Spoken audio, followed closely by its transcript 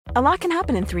A lot can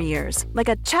happen in 3 years, like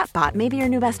a chatbot may be your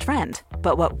new best friend.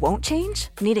 But what won't change?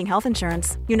 Needing health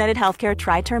insurance. United Healthcare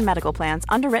Tri-Term Medical Plans,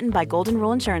 underwritten by Golden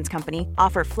Rule Insurance Company,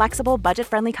 offer flexible,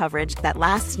 budget-friendly coverage that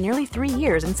lasts nearly 3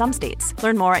 years in some states.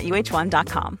 Learn more at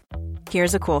uh1.com.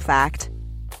 Here's a cool fact.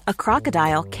 A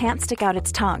crocodile can't stick out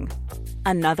its tongue.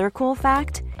 Another cool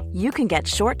fact, you can get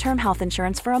short-term health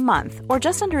insurance for a month or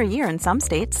just under a year in some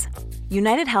states.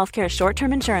 United Healthcare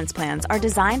short-term insurance plans are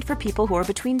designed for people who are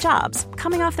between jobs,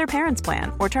 coming off their parents'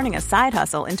 plan, or turning a side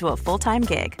hustle into a full-time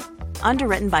gig.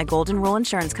 Underwritten by Golden Rule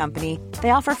Insurance Company,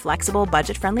 they offer flexible,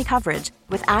 budget-friendly coverage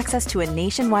with access to a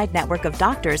nationwide network of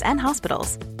doctors and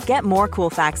hospitals. Get more cool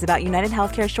facts about United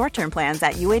Healthcare short-term plans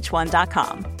at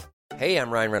uh1.com. Hey, I'm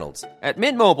Ryan Reynolds. At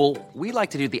Mint Mobile, we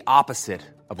like to do the opposite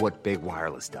of what Big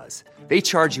Wireless does. They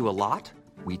charge you a lot,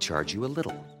 we charge you a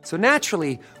little. So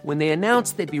naturally, when they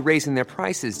announced they'd be raising their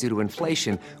prices due to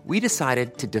inflation, we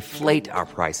decided to deflate our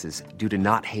prices due to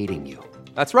not hating you.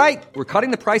 That's right. We're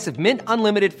cutting the price of Mint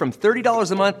Unlimited from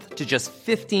 $30 a month to just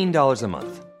 $15 a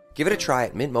month. Give it a try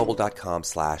at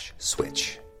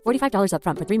mintmobile.com/switch. $45 up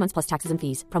front for 3 months plus taxes and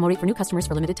fees. Promo rate for new customers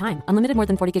for limited time. Unlimited more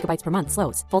than 40 gigabytes per month.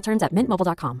 Slows full terms at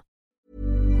mintmobile.com.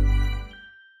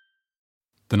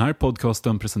 Den här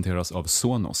podcasten presenteras av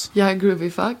Sonos. Jag är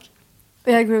Groovy Fuck.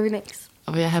 Och jag är Groovy Nix.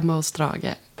 Och vi är hemma hos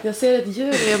Strage. Jag ser ett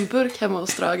djur i en burk hemma hos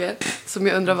Strage. Som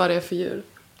jag undrar vad det är för djur.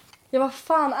 Ja, vad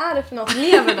fan är det för något?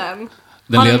 Lever den?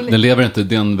 Den lever inte,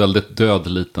 det är en väldigt död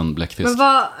liten bläckfisk. Men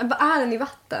vad är den i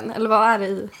vatten? Eller vad är det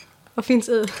i? Vad finns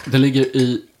i? Den ligger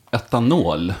i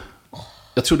etanol.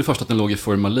 Jag trodde först att den låg i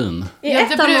formalin. Det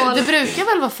brukar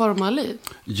väl vara formalin?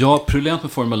 Ja, problemet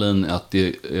med formalin är att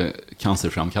det är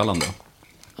cancerframkallande.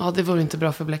 Ja, det vore inte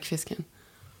bra för bläckfisken.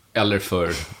 Eller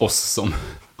för oss som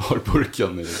har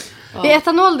burken i. Ja. Är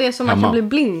etanol det som man kan bli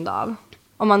blind av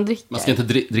om man dricker? Man ska inte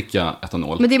dricka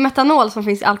etanol. Men det är metanol som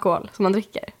finns i alkohol som man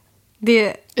dricker.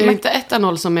 Är det inte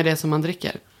etanol som är det som man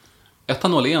dricker?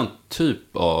 Etanol är en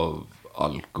typ av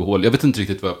alkohol. Jag vet inte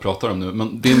riktigt vad jag pratar om nu.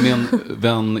 Men det är min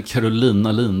vän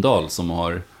Carolina Lindahl som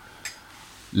har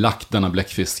lagt denna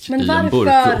bläckfisk i en burk.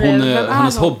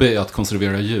 Hennes hobby är att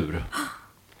konservera djur.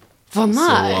 Vad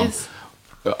nice!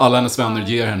 Alla hennes vänner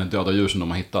ger henne döda djur som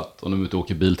de har hittat. Om de är ute och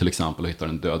åker bil till exempel och hittar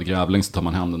en död grävling, så tar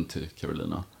man hem den till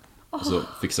Carolina. Och så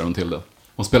fixar hon till det.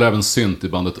 Hon spelar även synt i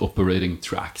bandet Operating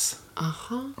Tracks.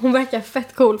 Aha. Hon verkar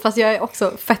fett cool, fast jag är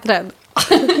också fett rädd.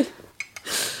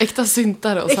 Äkta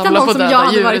syntare och samla på döda djur. jag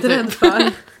hade varit rädd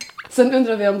för. Sen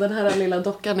undrar vi om den här lilla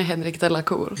dockan är Henrik de la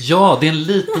Cour. Ja, det är en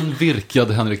liten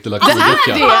virkad Henrik de la Cour-docka.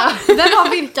 Det är det! Den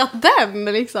har virkat den,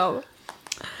 liksom.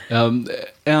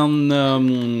 En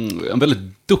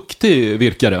väldigt duktig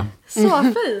virkare. Så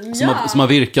fin, som har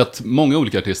virkat många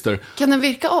olika artister. Kan den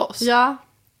virka oss? Ja.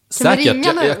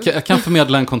 Säkert, jag kan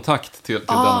förmedla en kontakt till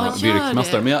denna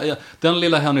virkmästare. Men den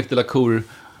lilla Henrik de la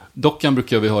Cour-dockan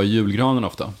brukar vi ha i julgranen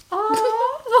ofta. Vad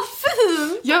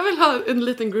fin! Jag vill ha en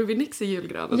liten Groovy Nix i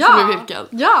julgranen som är virkad.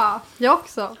 Ja, jag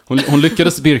också. Hon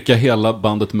lyckades virka hela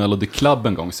bandet Melody Club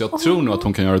en gång. Så jag tror nog att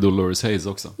hon kan göra Dolores Hayes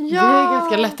också. Ja. Det är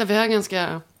ganska lätt, vi har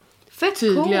ganska fett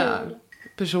tydliga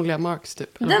personliga marks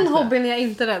typ. Den hobbyn är jag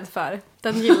inte rädd för.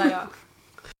 Den gillar jag.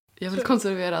 Jag vill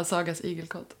konservera Sagas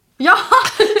igelkott. Ja!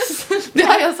 Det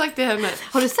har jag sagt till henne.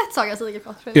 Har du sett Sagas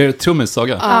igelkott? Är det trummis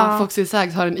Saga? Ja, Foxy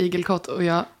Sags har en igelkott och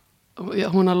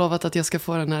hon har lovat att jag ska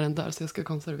få den när den dör, så jag ska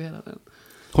konservera den.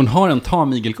 Hon har en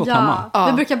tam igelkott hemma. Ja,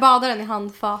 vi brukar bada den i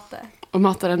handfatet. Och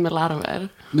mata den med larver.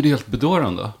 Men det är helt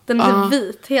bedårande. Den är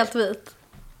vit, helt vit.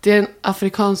 Det är en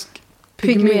afrikansk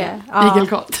pygmé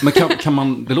igelkott. Men kan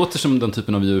man, det låter som den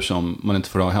typen av djur som man inte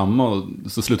får ha hemma, och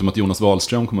så slutar med att Jonas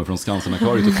Wahlström kommer från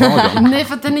Skansen-akvariet och tar den. Nej,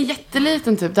 för att den är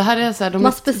jätteliten typ. Det här är så här,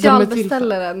 man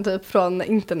specialbeställer den typ från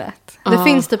internet. Det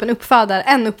finns typ en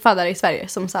uppfödare i Sverige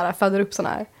som så här föder upp såna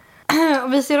här.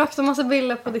 Och vi ser också en massa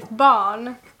bilder på ditt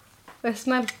barn. Jag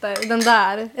smälter. Den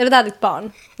där. Är det där ditt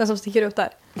barn? Den som sticker ut där.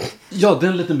 Ja, det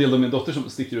är en liten bild av min dotter som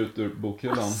sticker ut ur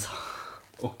bokhyllan. Alltså.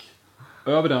 Och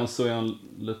över den så är en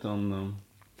liten...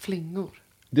 flingor.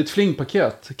 Det är ett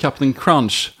flingpaket. Captain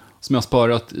Crunch. Som jag har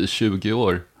sparat i 20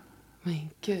 år. Men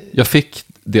gud. Jag fick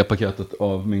det paketet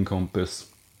av min kompis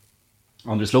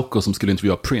Andres Locco som skulle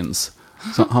intervjua Prince.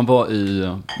 Så han var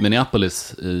i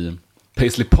Minneapolis i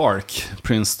Paisley Park,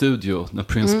 Prince Studio, när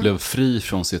Prince blev fri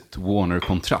från sitt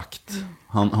Warner-kontrakt.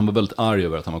 Han var väldigt arg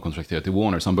över att han var kontrakterad till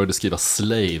Warner, så han började skriva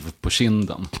Slave på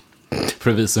kinden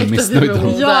för att visa hur missnöjd han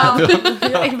var. Ja,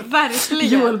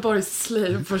 verkligen. Joel Borgs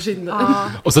Slave på kinden.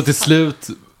 Och så till slut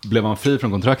blev han fri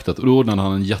från kontraktet, och då ordnade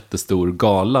han en jättestor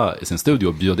gala i sin studio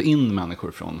och bjöd in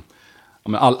människor från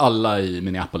alla i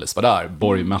Minneapolis var där,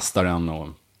 borgmästaren och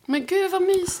Men gud vad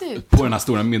mysigt. På den här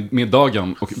stora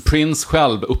middagen. Och Prince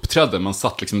själv uppträdde. Man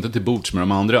satt liksom inte till bords med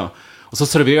de andra. Och så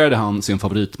serverade han sin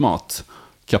favoritmat.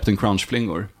 Captain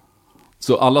Crunch-flingor.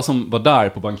 Så alla som var där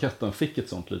på banketten fick ett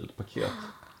sånt litet paket.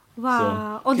 Wow.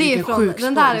 Så. Och det är Vilken från, sjuk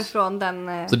den där är spons. från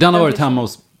den... Så den har varit hemma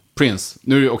hos Prince.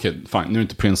 Nu är det okej, fine. Nu är det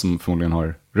inte Prince som förmodligen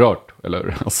har rört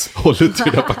eller alltså, hållit i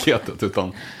det här paketet.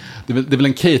 Utan det är väl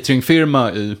en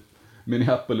cateringfirma i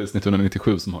Minneapolis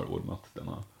 1997 som har ordnat den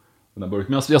här burken.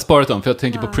 Men jag har sparat den för jag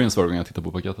tänker på Prince varje gång jag tittar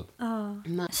på paketet.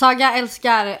 Saga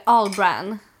älskar All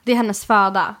Bran. Det är hennes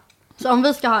föda. Så om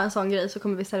vi ska ha en sån grej så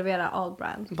kommer vi servera All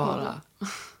Bran. Bara.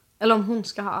 Eller om hon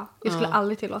ska ha. Jag skulle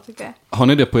aldrig tillåtit det. Har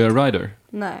ni det på er rider?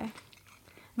 Nej.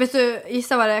 Vet du,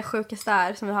 gissa vad det sjukaste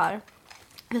är som vi har?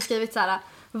 Vi har skrivit så här: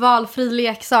 valfri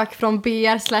leksak från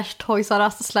BR/Toys R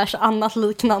Us/annat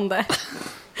liknande.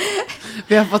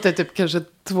 Vi har fått det typ kanske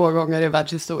 2 gånger i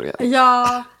världshistorien.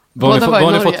 Ja. Vad var i har ni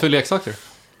Norge. fått för leksaker?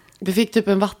 Vi fick typ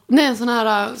en sån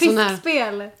här...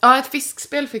 Fiskspel. Ja, ett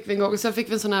fiskspel fick vi en gång. Och sen fick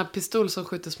vi en sån här pistol som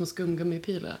skjuter små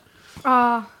skumgummipilar.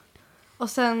 Ja. Och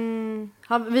sen...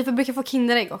 vi brukar få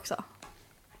Kinderägg också.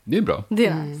 Det är bra. Det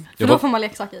är nice. För Jag då var- får man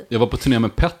leksak i. Jag var på turné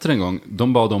med Petter en gång.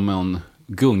 De bad om en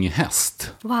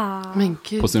gunghäst Wow. Men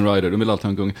gud. på sin rider. De vill alltid ha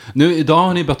en gung. Nu, idag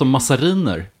har ni bett om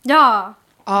massariner. Ja.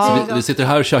 Så vi sitter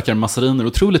här och käkar massariner.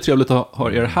 Otroligt trevligt att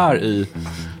ha er här i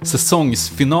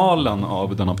säsongsfinalen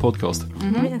av denna podcast.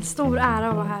 Det är en stor ära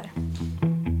att vara här.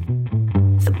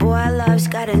 The boy I love's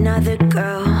got another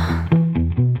girl.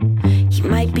 He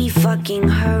might be fucking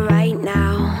her right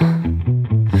now.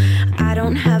 I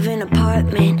don't have an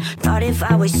apartment. Thought if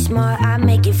I was smart I'd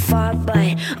make it far,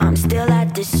 but I'm still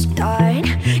at the start.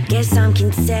 Guess I'm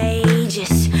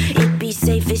contagious. It'd be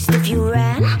safest if you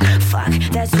ran. Fuck,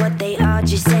 that's what they all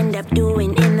just end up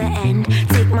doing in the end.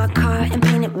 Take my car and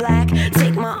paint it black.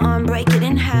 Take my arm, break it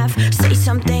in half. Say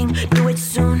something, do it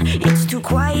soon. It's too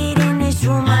quiet in this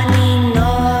room. I need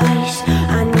noise.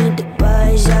 I need the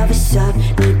buzz of a sub.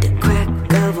 Need the crack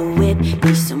of a whip.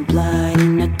 Need some blood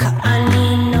in the cup. I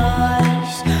need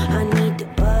noise. I need the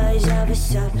buzz of a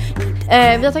sub.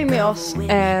 Vi har tagit med oss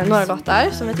några låtar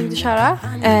som vi tänkte köra.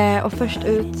 Och först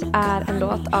ut är en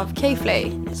låt av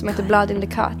K-Flay som heter Blood in the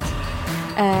Cut.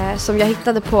 Som jag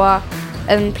hittade på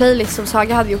en playlist som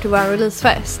Saga hade gjort i vår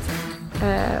releasefest.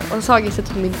 Och Saga är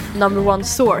typ min number one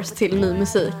source till ny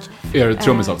musik. Er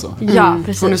trummis alltså? Ja,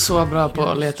 precis. Hon är så bra på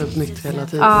att leta upp nytt hela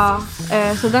tiden. Ja,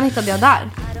 så den hittade jag där.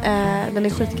 Den är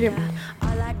skitgrym.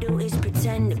 All I do is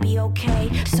pretend to be okay,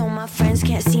 so my friends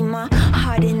can't see my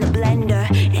heart in the blender.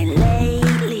 And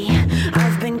lately,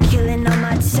 I've been killing all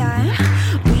my time,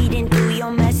 reading through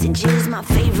your messages. My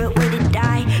favorite way to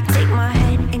die. Take my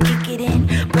head and kick it in.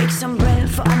 Break some bread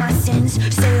for all my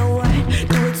sins. Say a word,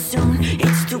 do it soon.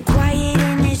 It's too quiet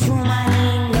in this room. I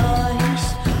need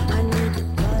noise. I need the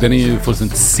buzz. Den är ju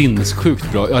fullständigt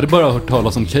sinnessjukt bra. Jag hade bara hört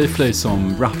talas om K-Flay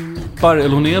som rappar.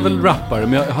 Eller hon är väl rappare.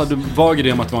 Men jag hade vag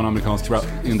idé om att det var en amerikansk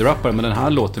indie-rappare. Men den här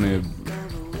låten är ju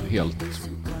helt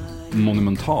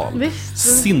monumental. Visst.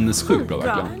 Sinnessjukt bra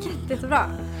Bra. verkligen. Jättebra.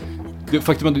 Det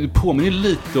faktum att det påminner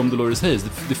lite om Dolores Hayes.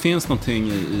 Det finns någonting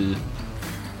i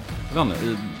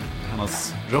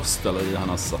hennes röst eller i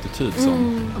hennes attityd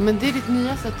som... Ja, men det är ditt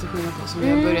nya sätt att sjunga på som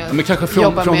jag börjar Ja, men kanske från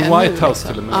jobba med White nu, House liksom.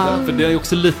 till och med. För det är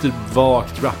också lite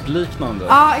vagt rap-liknande.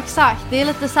 Ja, exakt. Det är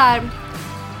lite så här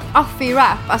offy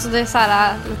rap. Alltså det är så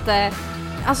här lite...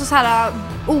 Alltså så här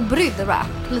obrydd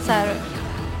rap. Lite så här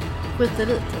skiteri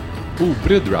typ.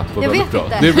 Obrydd rap var Jag väldigt vet bra.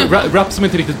 inte. Det är rap som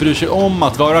inte riktigt bryr sig om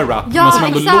att vara rap. Ja, men som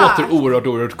ändå exakt. låter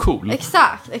oerhört cool.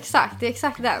 Exakt. Det är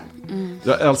exakt den.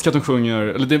 Jag älskar att hon sjunger,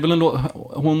 eller det är väl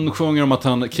hon sjunger om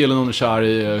att killen hon är kär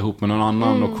i är ihop med någon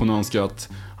annan och hon önskar att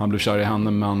han blir kär i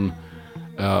henne, men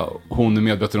hon är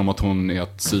medveten om att hon är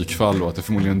ett psykfall och att det är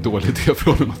förmodligen en dålig idé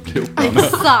för honom att bli ihop med henne.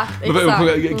 Exakt.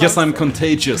 Guess I'm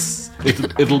contagious.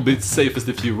 It'll be safest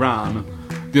if you ran.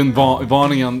 Det är en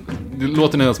varningen. Det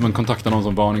låter nästan som en kontaktannons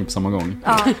som varning på samma gång.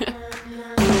 Ja.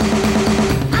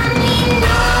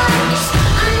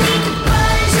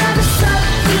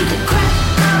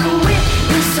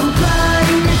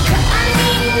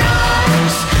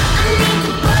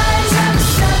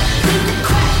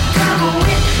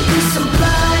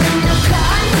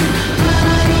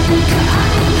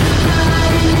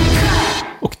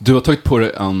 Och du har tagit på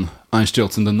dig en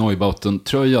Einstürzen den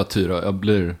Neubauten-tröja, Tyra. Jag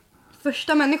blir...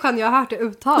 Första människan jag har hört det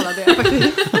uttala det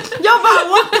faktiskt. Jag bara,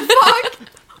 what the fuck?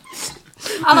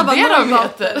 Alla bara, Det de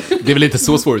Neubauten. heter. Det är väl inte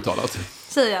så svåruttalat.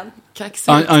 Säg igen. Kaxigt.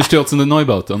 Einstürzen den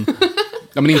Neubauten.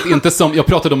 Ja, men inte som... Jag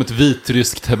pratade om ett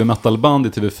vitryskt heavy metal-band i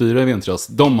TV4 i vintras.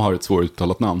 De har ett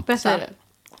svåruttalat namn. Berätta. Säg det.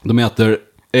 De heter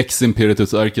Ex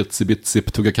Imperitus Arket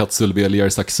Sibitsip Tugakatsul Veliar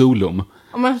Saxolum.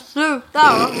 Men sluta,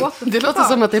 what the Det låter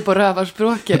fuck? som att det är på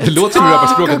rövarspråket. Det låter som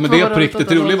rövarspråket, men det är på Kommer riktigt.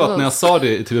 Det roliga var att när jag sa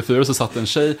det i TV4 så satt en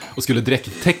tjej och skulle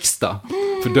direkt texta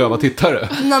för döva tittare.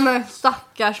 Nej men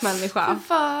stackars människa.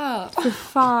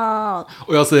 Fan.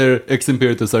 Och jag säger ex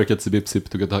imperitus arkat sibip sip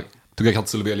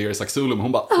tugakatsul velir saxulum.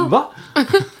 Hon bara, va? Men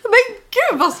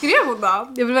gud, vad skrev hon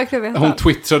då? Jag vill verkligen veta. Hon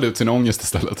twittrade ut sin ångest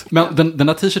istället. Men den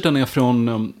där t-shirten är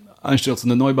från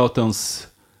Einstürzen Neubautens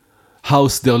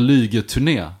Haus der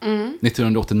Lüge-turné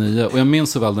 1989. Och jag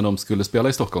minns så väl när de skulle spela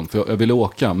i Stockholm, för jag ville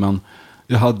åka, men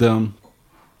jag hade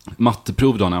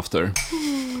matteprov dagen efter.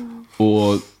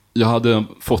 Och jag hade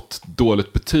fått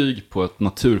dåligt betyg på ett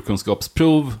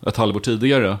naturkunskapsprov ett halvår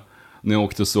tidigare när jag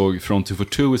åkte och såg From 2 for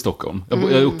 2 i Stockholm.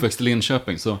 Jag är uppväxt i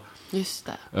Linköping, så, Just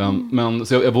det. men,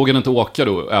 så jag vågade inte åka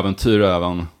då, äventyra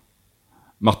även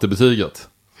mattebetyget.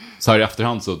 Så här i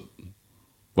efterhand så,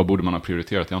 vad borde man ha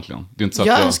prioriterat egentligen? Det är inte så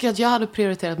Jag att önskar att jag hade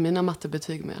prioriterat mina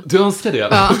mattebetyg med. Du önskar det?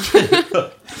 Ja.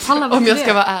 Palla, Om jag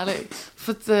ska vara ärlig.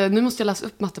 För att nu måste jag läsa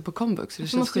upp matte på komvux. Så det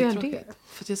känns måste du göra skittråkigt.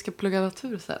 För att jag ska plugga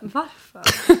natur sen. Varför?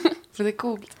 För det är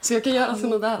coolt. Så jag kan göra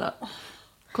sådana där Ska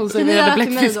ni konserverade göra till mig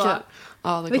bläckfiskar.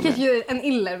 Ja, det Vilket kommer jag. djur, en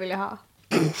iller vill jag ha.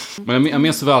 Men jag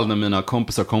minns så väl när mina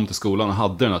kompisar kom till skolan och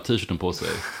hade den här t-shirten på sig.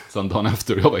 Sen dagen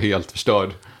efter, och jag var helt förstörd.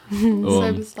 Och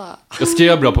Sämsta. jag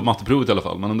skrev bra på matteprovet i alla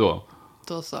fall, men ändå.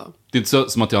 Då så. Det är inte så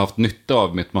som att jag har haft nytta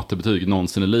av mitt mattebetyg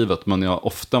någonsin i livet, men jag har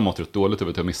ofta mått rätt dåligt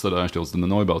över att jag missade Einstürzen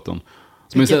Neubauten.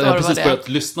 Så Vilket jag har år precis var det? börjat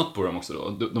lyssna på dem också då.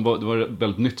 Det var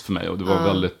väldigt nytt för mig, och det var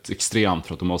väldigt extremt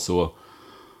för att de var så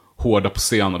hårda på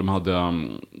scen. Och de hade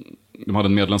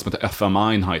en medlem som heter FM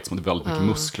Einheit som hade väldigt mycket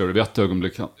muskler. Och vid ett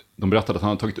ögonblick, de berättade att han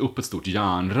hade tagit upp ett stort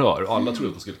järnrör och alla trodde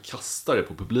att de skulle kasta det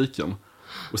på publiken.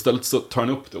 Och istället så tar han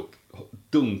upp det och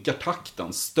dunkar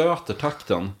takten, stöter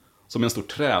takten som en stor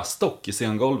trästock i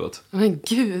scengolvet. Men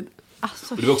gud.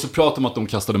 Alltså, Och det var också prat om att de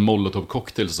kastade molotov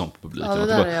cocktails och sånt på publiken. Ja, det Att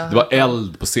där det, är jag det var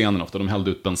eld på scenen ofta. De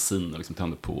hällde ut bensin och liksom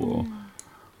tände på. Och...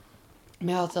 Men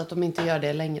jag har hört att de inte gör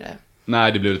det längre.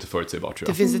 Nej, det blev lite förutsägbart tror Det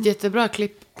jag. finns ett jättebra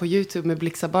klipp på YouTube med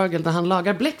Blixa Bargel där han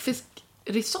lagar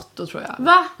bläckfiskrisotto, tror jag.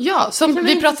 Va? Ja, som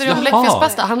vi pratade ju om Jaha.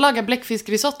 bläckfiskpasta. Han lagar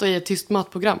bläckfiskrisotto i ett tyst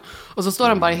matprogram. Och så står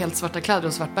han bara i helt svarta kläder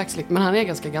och svart backslick. Men han är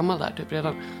ganska gammal där typ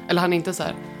redan. Eller han är inte så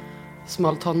här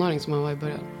smal tonåring som han var i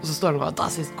början. Och så står han bara,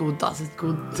 das ist gut,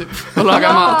 typ. Och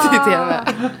lagar mat i tv.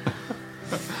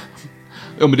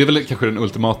 Ja, men det är väl kanske den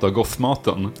ultimata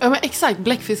gothmaten. Ja, men exakt,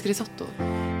 bläckfiskrisotto.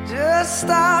 Just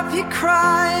stop you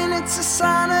crying, it's a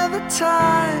sign of the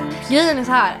times. grejen är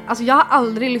så här. Alltså jag har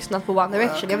aldrig lyssnat på One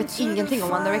Direction. Jag vet ingenting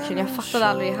om One Direction. Jag fattade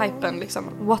aldrig hypen liksom,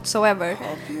 whatsoever.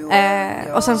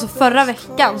 Och sen så förra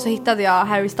veckan så hittade jag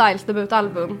Harry Styles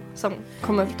debutalbum som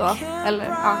kom ut då. Eller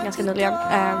ja, ganska nyligen.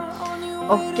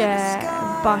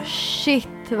 Bara shit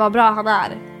vad bra han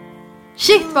är.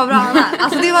 Shit vad bra han är.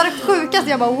 Alltså det var det sjukaste.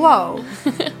 Jag bara wow.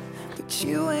 But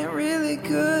you ain't really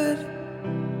good.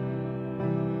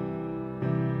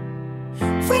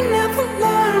 We never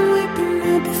learned, we've been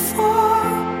here before.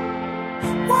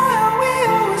 Why are we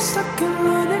always stuck and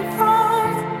running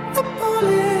from the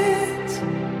bullets?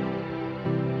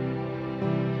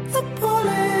 The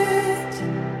bullets.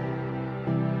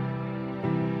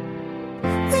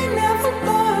 We never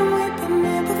learned, we've been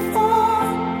here before.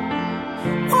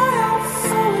 Why are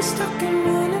we always stuck and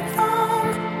running from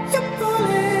your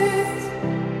bullets?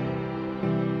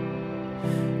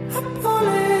 The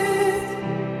bullets.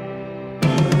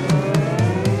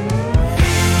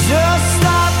 Just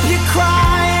stop your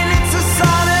crying, it's a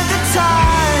sign of the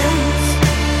times.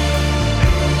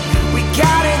 We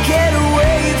gotta get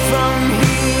away from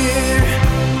here.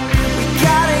 We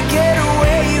gotta get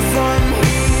away from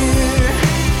here.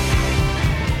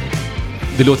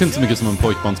 Det låter inte så mycket som en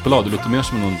pojkbandsballad. Det låter mer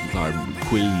som någon sån här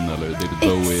Queen eller David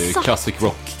Bowie Exakt. classic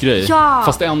rock-grej. Ja.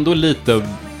 Fast ändå lite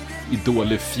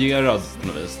idolifierad på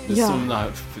något vis. Det är Ja. som den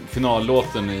här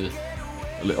finallåten i...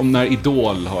 Eller om när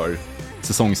Idol har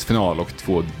säsongsfinal och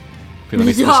två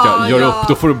finalister Ja, ska göra ja. upp,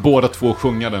 då får du båda två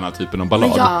sjunga den här typen av ballad.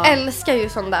 Men jag älskar ju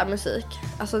sån där musik.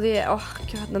 Alltså det är,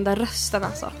 gud, den där rösten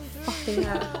alltså. Fucking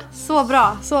hell. Så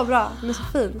bra, så bra. Den är så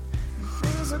fin.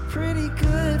 Things are pretty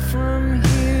good from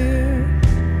here.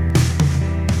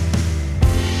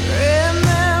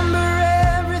 Remember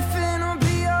everything will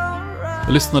be alright.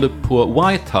 Jag lyssnade på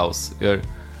White House, er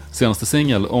senaste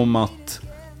singel, om att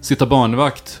sitta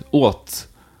barnvakt åt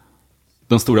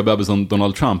den stora bebisen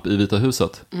Donald Trump i Vita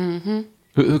huset.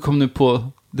 Hur kom ni på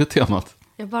det temat?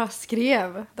 Jag bara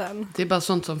skrev den. Det är bara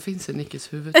sånt som finns i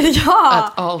Nickis huvud. Ja!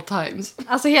 At all times.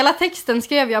 Alltså hela texten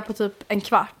skrev jag på typ en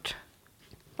kvart.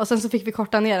 Och sen så fick vi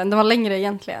korta ner den. Den var längre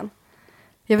egentligen.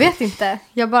 Jag vet inte.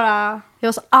 Jag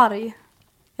var så arg.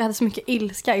 Jag hade så mycket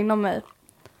ilska inom mig.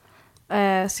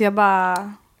 Så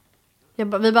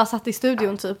vi bara satt i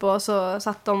studion typ och så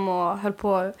satt de och höll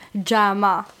på att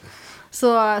jamma.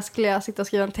 Så skulle jag sitta och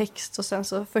skriva en text och sen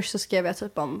så först så skrev jag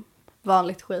typ om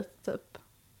vanligt skit typ.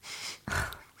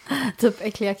 Typ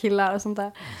äckliga killar och sånt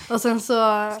där. Och sen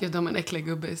så skrev de en äcklig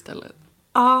gubbe istället.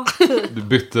 Ja, typ. Du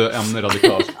bytte ämne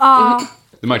radikalt. Ja.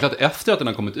 Det är märkligt att efter att den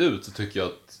har kommit ut så tycker jag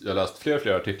att jag har läst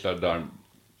fler artiklar där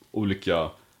olika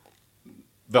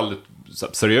väldigt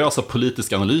seriösa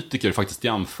politiska analytiker faktiskt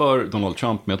jämför Donald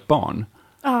Trump med ett barn.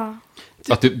 Ja.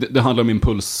 Att det handlar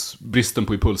om bristen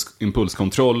på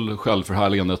impulskontroll,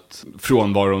 självförhärligandet,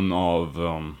 frånvaron av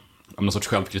någon sorts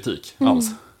självkritik alls.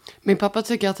 Min pappa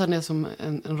tycker att han är som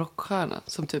en rockstjärna.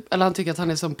 Som typ, eller han tycker att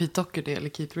han är som Pete Doherty eller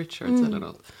Keith Richards eller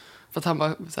något. För att han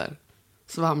bara så här,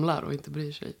 svamlar och inte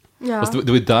bryr sig. Ja. Fast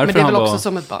det var därför men det är väl han också var,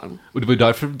 som ett barn. Och det var ju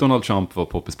därför Donald Trump var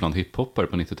poppis bland hiphoppare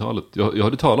på 90-talet. Jag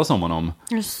hörde talas om honom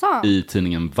i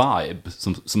tidningen Vibe.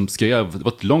 Som skrev, det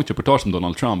var ett långt reportage om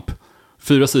Donald Trump.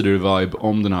 4 sidor i Vibe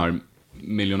om den här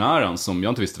miljonären som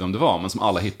jag inte visste vem det var. Men som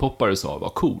alla hiphoppare sa var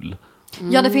cool.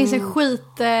 Ja, det finns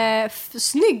en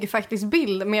snygg faktiskt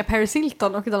bild med Paris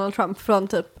Hilton och Donald Trump från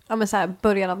typ så här,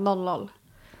 början av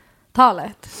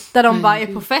 00-talet. Där de bara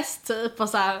är på fest typ och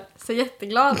så här, ser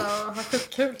jätteglada och har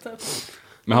kul typ.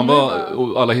 Men han var,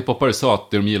 och alla hiphoppare sa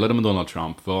att det de gillade med Donald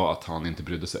Trump var att han inte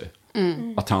brydde sig.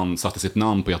 Att han satte sitt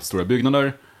namn på jättestora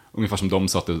byggnader, ungefär som de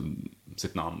satte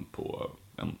sitt namn på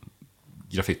en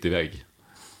graffitivägg.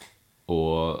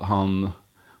 Och han,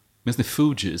 minns ni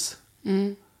Fugees?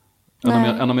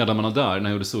 En av medlemmarna där, när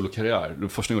han gjorde solokarriär, det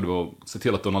första gången var att se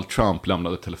till att Donald Trump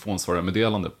lämnade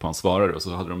telefonsvararmeddelande på hans svarare, och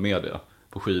så hade de med det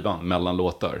på skivan mellan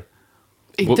låtar.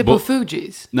 Inte på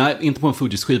Fugees? Nej, inte på en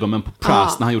Fugees-skiva, men på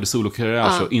Press, när han gjorde solokarriär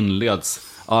så inleds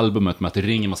albumet med att det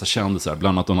ringer en massa kändisar,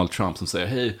 bland annat Donald Trump, som säger: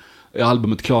 hej, är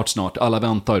albumet klart snart? Alla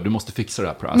väntar, du måste fixa det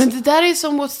här, Press. Men det där är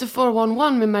som What's the 411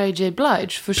 med Mary J. Blige,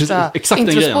 första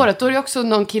introspåret. Då är det också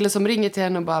någon kille som ringer till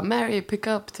henne och bara: Mary, pick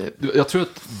up, typ. Jag tror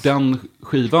att den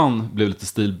skivan blev lite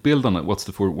stilbildande, What's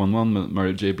the 411 med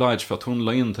Mary J. Blige, för att hon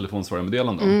la in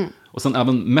telefonsvararmeddelanden. Och sen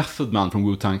även Method Man från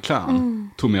Wu-Tang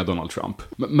Clan tog med Donald Trump.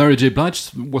 Mary J.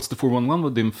 Blige's What's the 411 var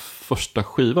din första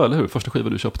skiva, eller hur? Första skiva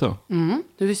du köpte.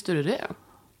 Hur visste du det?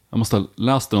 Jag måste ha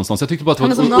läst det någonstans. Jag tyckte bara att det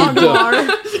var en udda.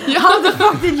 How the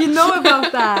fuck did you know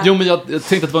about that? Jo, men jag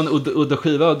tänkte att det var en udda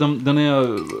skiva. Den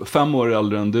är 5 år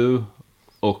äldre än du.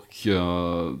 Och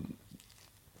jag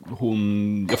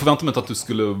förväntade mig inte att du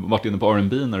skulle varit inne på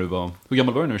R&B när du var... Hur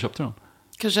gammal var du när du köpte den?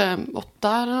 Kanske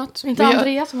 8 eller något. Inte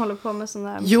Andrea som håller på med sån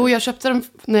där. Jo, jag köpte den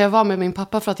när jag var med min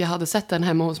pappa för att jag hade sett den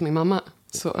hemma hos min mamma.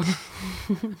 Så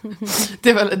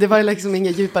det var liksom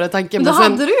ingen djupare tanke. Men då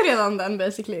hade du ju redan den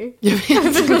basically. Jag vet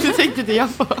inte, det tänkte inte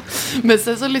jag på. Men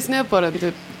sen så lyssnade jag på den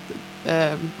typ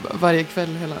varje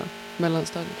kväll hela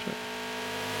mellanstadiet, tror jag.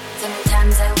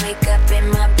 Sometimes I wake up in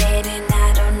my bed and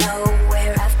I don't know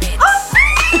where I've been.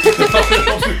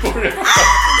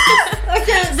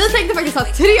 Okej, vi tänkte faktiskt ha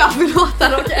 3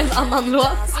 låtar och en annan låt.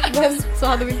 Men så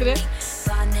hade vi inte det.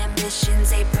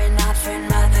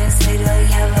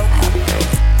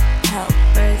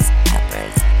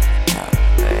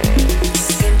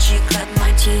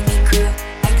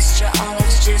 Extra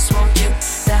olives just won't do.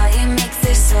 Value makes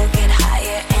their soul get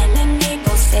higher and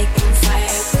enables taking fire.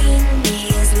 We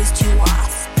is lose to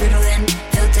walls, brutal and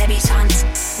feel debutantes.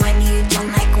 When you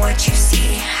don't like what you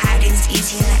see, hiding's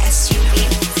easy in the SUV.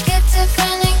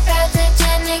 Schizophrenic,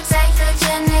 pathogenic,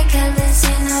 psychogenic,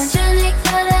 hallucinogenic,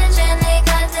 photogenic,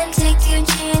 authentic,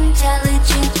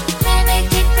 intelligent, manic,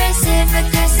 depressive,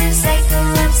 aggressive,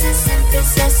 psycho-obsessive,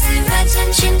 possessive,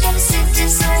 attention deficit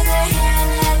disorder,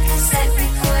 handheld cassette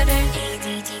recorder,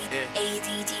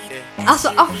 ADD.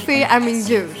 Alltså Affi är min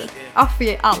gud. Affi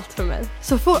är allt för mig.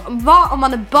 Så om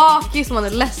man är bakis, om man är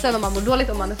ledsen, om man mår dåligt,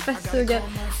 om man är fettsugen,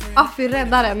 Affi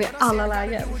räddar en i alla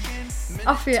lägen.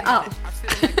 Affi är allt.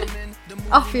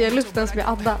 Affi är luften som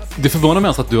är adda. Det förvånar mig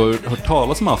alltså att du har hört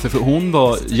talas om Affi, för hon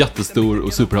var jättestor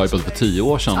och superhypad för 10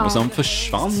 år sedan och sen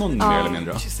försvann hon mer eller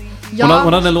mindre.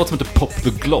 Hon hade en låt som heter Pop the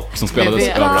Glock som spelades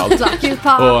överallt.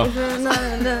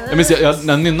 Jag minns,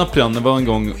 jag nynnade på den, det var en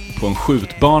gång på en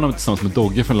skjutbana tillsammans med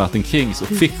Dogge från Latin Kings och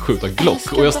fick skjuta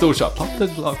Glock. Och jag stod så här, Pop the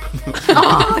Glock.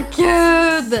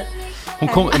 Gud!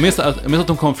 Jag minns att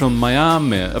hon kom från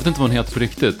Miami. Jag vet inte vad hon heter på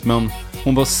riktigt, men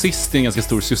hon var sist i en ganska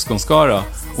stor syskonskara.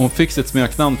 Och hon fick sitt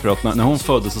smeknamn för att när hon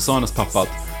föddes så sa hennes pappa att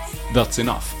that's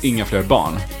enough, inga fler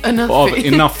barn. Och av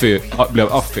Enoughy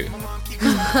blev Affi.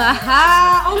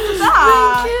 Haha,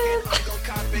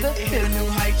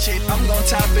 I'm gonna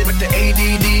top it, but the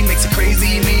ADD makes it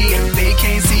crazy me, and they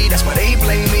can't see, that's why they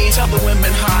blame me. Other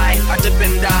women high, I dip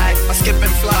and die, I skip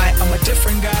and fly, I'm a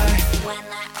different guy. When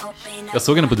I open Jag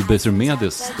såg henne på Debaser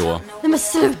Medis då. Nej men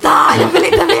sluta! Jag vill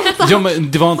inte veta! Ja,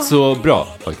 men det var inte så bra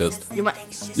faktiskt. Jo, men...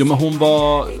 Ja, men hon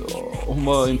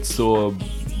var inte så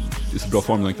i så bra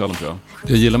form den kvällen, tror jag.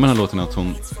 Jag gillar med den här låten att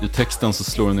hon i texten så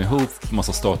slår hon ihop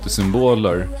massa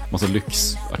statussymboler, massa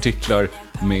lyxartiklar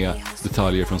med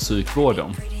detaljer från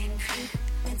psykvården.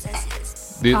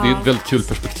 Det är ett väldigt kul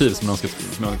perspektiv som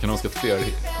jag kan önska att fler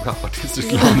rapartister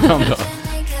skulle använda.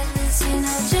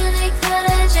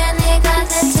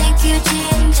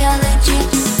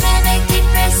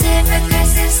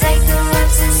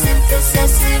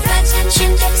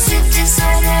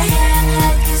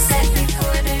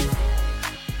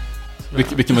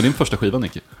 Vilken var din första skiva,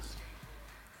 Nicky?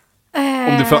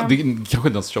 Om det kanske inte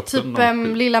ens köpte typ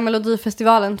Lilla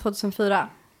Melodifestivalen 2004.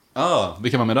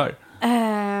 Vilka var med där?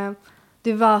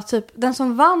 Det var typ, den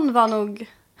som vann var nog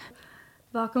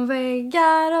Bakom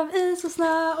väggar av is och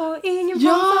snö och ingen får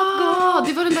att gå. Ja,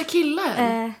 det var den där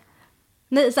killen.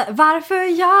 Nej, så här, varför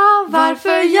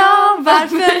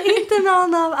inte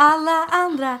någon av alla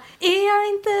andra? Är jag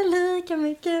inte lika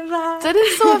mycket värd? Den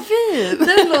är så fin.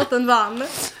 Den låten vann.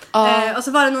 Och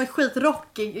så var det nog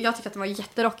skitrockig. Jag tycker att den var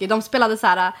jätterockig. De spelade så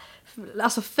här,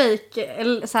 alltså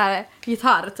fake så här,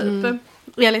 gitarr typ.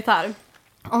 Elgitarr.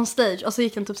 On stage. Och så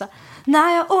gick den typ så här: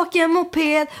 när jag åker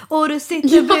moped och du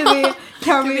sitter bredvid,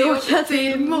 kan vi åka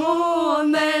till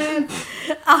månen.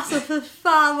 Alltså för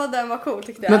fan vad den var cool,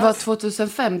 tyckte jag. Men var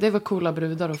 2005, det var Coola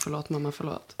brudar och Förlåt mamma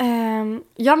förlåt.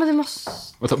 Ja, men det måste...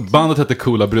 Bandet hette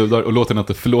Coola brudar och låten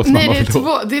hette Förlåt mamma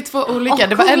förlåt. Det är två olika.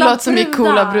 Det var en låt som gick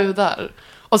Coola brudar.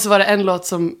 Och så var det en låt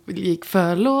som gick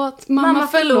Förlåt mamma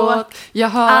förlåt, jag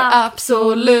har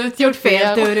absolut gjort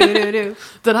fel.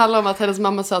 Den handlar om att hennes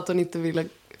mamma sa att hon inte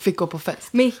fick gå på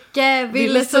fest. Micke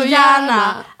ville så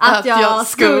gärna att jag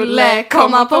skulle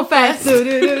komma på fest.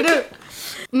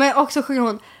 Men också sjunger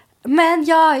hon: men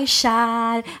jag är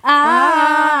kär.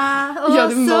 Och ja,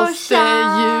 du måste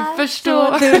ju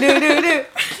förstå.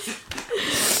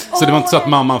 Så det var inte så att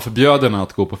mamman förbjöd henne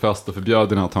att gå på fest och förbjöd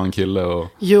henne att ha en kille och...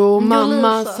 Jo,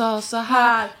 mamma sa så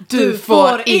här: du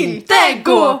får inte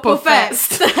gå på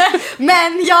fest.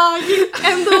 Men jag gick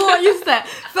ändå, just det.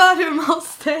 För du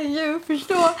måste ju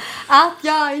förstå att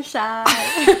jag är kär.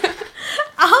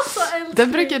 Alltså,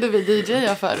 den brukade vi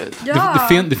DJa förut. Ja.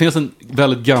 Det finns en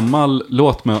väldigt gammal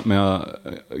låt med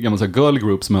gammal så här girl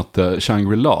group som heter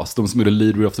Shangri-Las. De som gjorde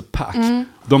Leader of the Pack.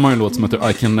 De har en låt som heter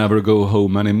I Can Never Go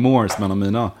Home Anymore, som är en av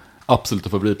mina absoluta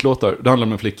favoritlåtar. Det handlar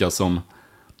om en flicka som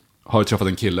har träffat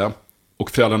en kille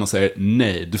och föräldrarna säger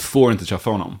nej, du får inte träffa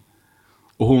honom.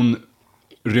 Och hon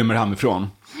rymmer hemifrån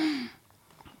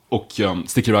och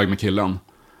sticker iväg med killen.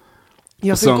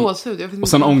 Och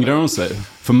sen ångrar hon sig.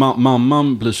 För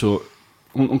mamman blir så...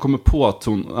 Hon kommer på att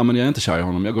jag är inte kär i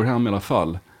honom, jag går hem i alla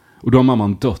fall. Och då har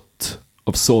mamman dött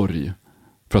av sorg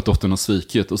för att dottern har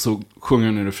svikit. Och så sjunger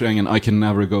hon i refrängen: I can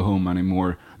never go home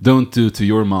anymore. Don't do to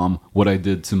your mom what I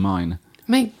did to mine.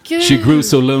 Men gud. She grew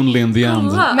so lonely in the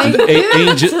end. And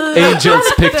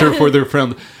angels picked her for their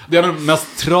friend. Det är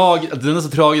den är så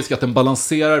tragisk att den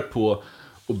balanserar på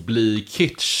att bli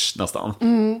kitsch nästan.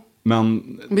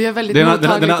 Men vi är väldigt den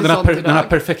här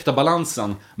perfekta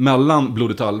balansen mellan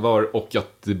blodigt allvar och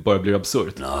att det bara blir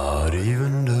absurt. Not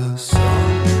even the sun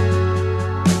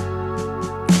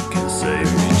can save me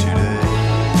today.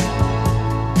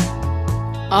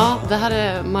 Ja, det här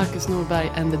är Marcus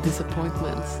Norberg and the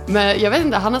Disappointments. Men jag vet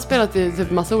inte, han har spelat i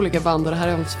typ massa olika band och det här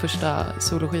är hans första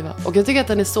soloskiva. Och jag tycker att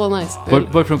den är så nice.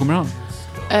 Varifrån kommer han?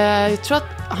 Jag tror att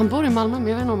han bor i Malmö, men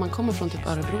jag vet inte om han kommer från typ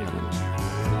Örebro eller något.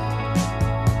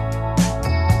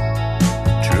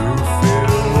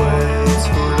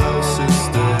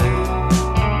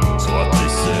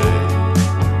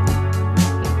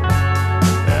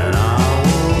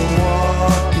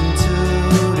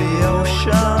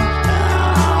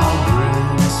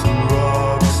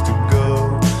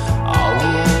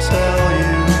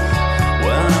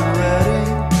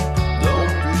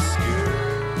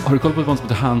 Har du koll på ett band som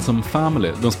heter Handsome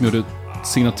Family? De som gjorde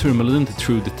signaturmelodin till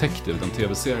True Detective, den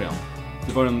tv-serien.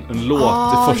 Det var en låt,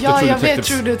 det första True Detective. Vet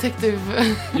True Detective.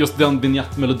 Just den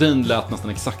vignettmelodin lät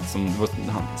nästan exakt som, det var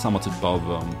samma typ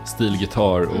av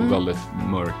stilgitarr och väldigt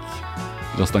mörk,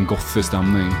 nästan gothig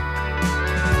stämning.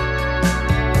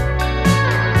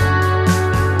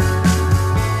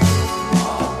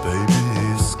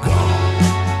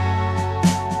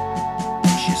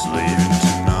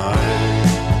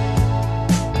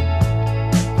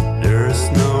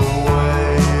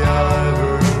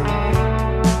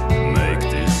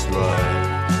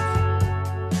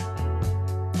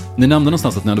 Ni nämnde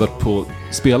någonstans att ni hade varit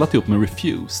spelat ihop med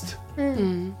Refused.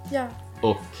 Ja.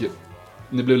 Och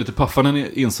ni blev lite paffa när ni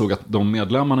insåg att de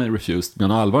medlemmarna i Refused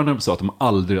menade allvar när de sa att de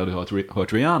aldrig hade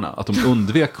hört Rihanna. Att de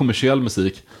undvek kommersiell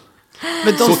musik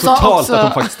Men de så sa totalt också...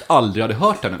 att de faktiskt aldrig hade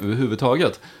hört henne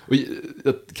överhuvudtaget. Och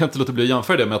jag kan inte låta bli att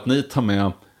jämföra det med att ni tar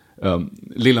med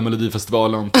Lilla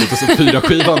Melodifestivalen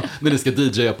 2004-skivan när ni ska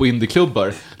DJa på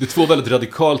indieklubbar. Det är två väldigt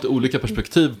radikalt olika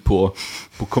perspektiv på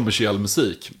kommersiell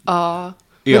musik. Ja,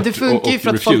 men det funkar ju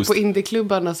för att folk på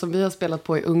indieklubbarna som vi har spelat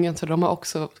på i Ungern, så de har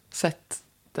också sett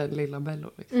den lilla Mello.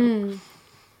 Liksom.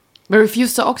 Men Refused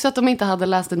sa också att de inte hade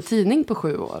läst en tidning på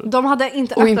 7 år. De hade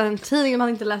inte öppnat en tidning, de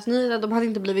hade inte läst nyheter, de hade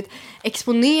inte blivit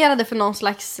exponerade för någon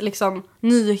slags liksom,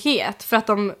 nyhet. För att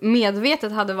de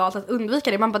medvetet hade valt att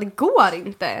undvika det. Man bara, det går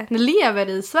inte. Ni lever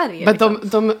i Sverige. Men liksom.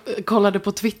 de kollade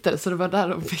på Twitter, så det var där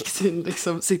de fick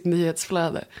sitt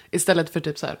nyhetsflöde. Istället för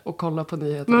typ så här, att kolla på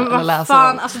nyheter men eller vad läsa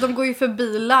fan, dem. alltså de går ju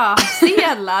förbi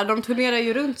löpsedlar. De turnerar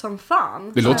ju runt som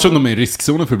fan. Det låter som de är i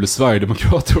riskzonen för att bli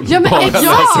Sverigedemokrater. Om Ja, men bara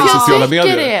läser sociala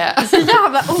medier. det. Så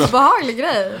jävla obehaglig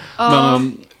grej.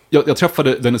 Men jag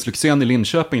träffade Dennis Lyxzén i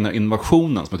Linköping när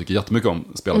Invasionen, som jag tycker jättemycket om,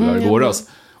 spelade där i våras.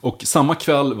 Och samma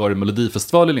kväll var det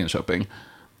Melodifestival i Linköping.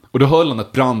 Och då höll han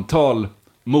ett brandtal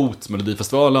mot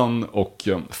Melodifestivalen och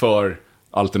för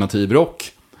alternativ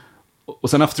rock. Och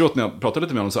sen efteråt när jag pratade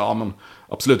lite med honom så ja men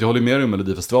absolut, jag håller med dig om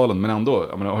Melodifestivalen, men ändå,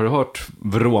 jag menar, har du hört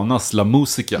Veronas La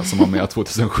Musica som var med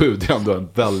 2007? Det är ändå en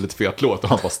väldigt fet låt och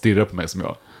han bara stirrar på mig som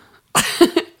jag...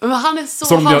 Men han är så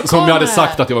som jag hade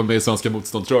sagt att jag var med i Svenska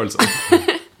motståndsrörelsen.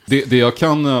 det jag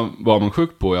kan vara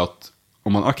avundsjuk på är att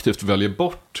om man aktivt väljer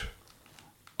bort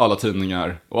alla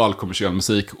tidningar och all kommersiell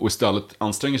musik och istället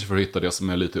anstränger sig för att hitta det som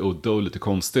är lite udda och lite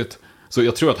konstigt. Så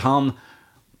jag tror att han...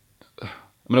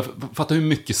 Men fatta hur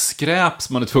mycket skräp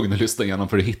som man är tvungen att lyssna igenom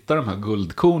för att hitta de här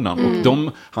guldkornen.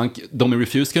 Och de i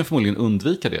Refused kan förmodligen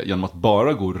undvika det genom att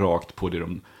bara gå rakt på det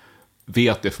de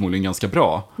vet är förmodligen ganska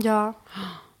bra. Ja.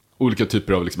 Olika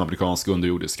typer av liksom amerikansk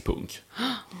underjordisk punk.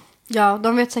 Ja,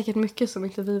 de vet säkert mycket som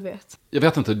inte vi vet. Jag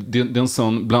vet inte, det är en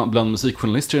sån, bland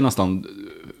musikjournalister är det nästan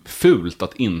fult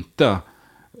att inte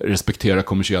respektera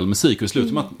kommersiell musik. Och det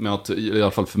slutar med att, i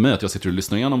alla fall för mig, att jag sitter och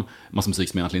lyssnar igenom massa musik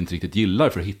som jag egentligen inte riktigt gillar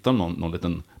för att hitta någon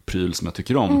liten pryl som jag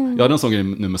tycker om. Jag hade en sån grej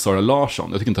nu med Sara Larsson.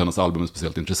 Jag tycker inte hennes album är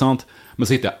speciellt intressant. Men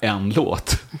så hittade jag en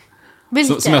låt.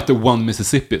 Som heter One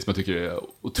Mississippi, som jag tycker är en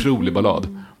otrolig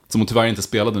ballad. Som hon tyvärr inte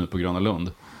spelade nu på Gröna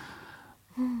Lund.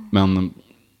 Men,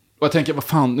 och jag tänker, vad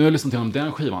fan, nu har jag lyssnat igenom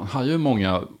den skivan. Han har ju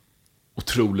många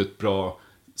otroligt bra,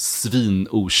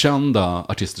 svinokända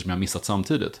artister som jag har missat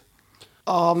samtidigt.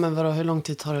 Ja, men vadå, hur lång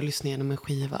tid tar det att lyssna igenom en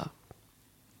skiva?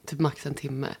 Typ max en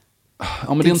timme.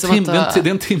 Ja, men det är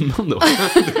en timme ändå.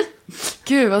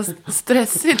 Gud, vad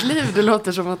stressigt liv det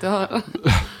låter som att jag har.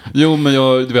 Jo, men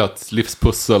du vet,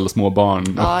 livspussel, små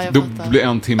barn. Ja, jag då fattar. blir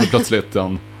en timme plötsligt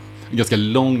en ganska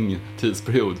lång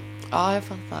tidsperiod. Ja, jag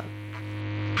fattar.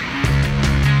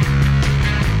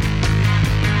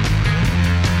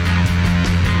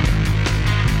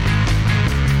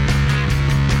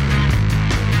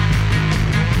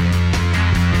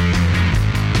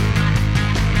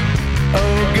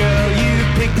 Oh girl, you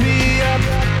pick me up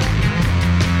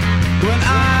when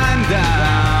I'm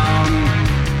down.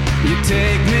 You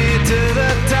take me to the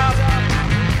top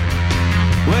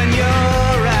when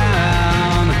you're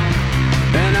around.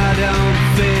 And I don't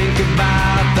think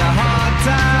about the hard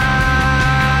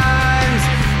times,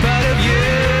 but of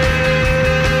you.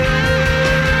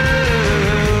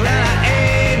 And I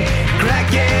ain't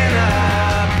cracking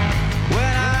up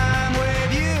when I'm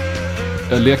with you.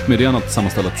 Jag har lekt med idén att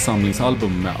sammanställa ett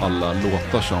samlingsalbum med alla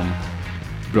låtar som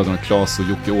bröderna Claes och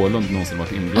Jocke Åhlund någonsin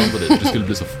varit inblandade i. Det skulle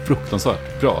bli så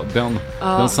fruktansvärt bra. Den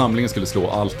samlingen skulle slå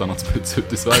allt annat som finns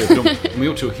ut i Sverige. För de har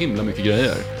gjort så himla mycket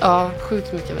grejer. Ja,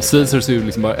 sjukt mycket. Caesars är ju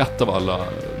liksom bara ett av alla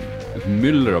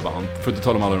myller av band. För att inte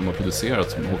tala om alla de har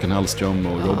producerat, som Håkan Hellström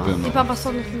och Robin. Och...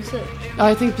 Babasonic-musik. Ja,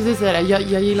 jag tänkte precis säga det.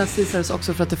 Jag gillar Caesars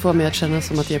också för att det får mig att känna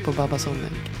som att jag är på Babasonic.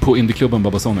 På indieklubben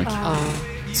Babasonic. Ja.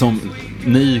 Som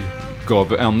ni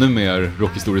gav ännu mer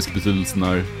rockhistorisk betydelse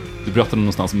när du berättade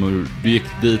någonstans om hur du gick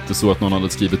dit och såg att någon hade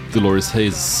skrivit Dolores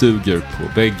Hayes suger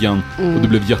på väggen. Och du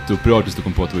blev jätteupprörd tills du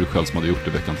kom på att det var du själv som hade gjort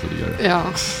det veckan tidigare. Ja.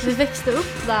 Vi växte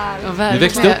upp där. Ja, Ni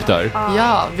växte upp där?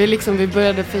 Ja, vi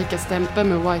började fika stämpel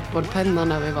med whiteboardpenna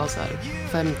när vi var så här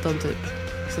 15 typ.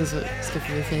 Sen så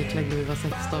skaffade vi fejklägg när vi var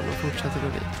 16 och fortsatte gå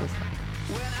dit. Och så.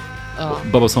 Ja.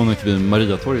 Babasonic vid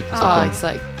Mariatorget i Stockholm. Ja,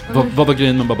 exakt. Vad var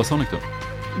grejen med Babasonic då?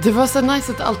 Det var så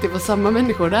nice att det alltid var samma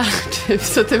människor där typ.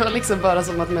 Så det var liksom bara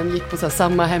som att man gick på så här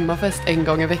samma hemmafest en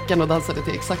gång i veckan och dansade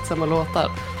till exakt samma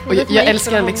låtar. Och jag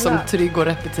älskar liksom trygg och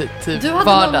repetitiv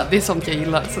vardag. Det är sånt jag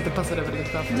gillar, så det passade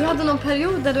väldigt bra för Du hade någon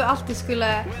period där du alltid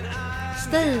skulle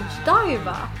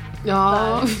stage-diva.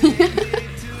 Ja.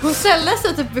 Hon ställde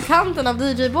sig typ vid kanten av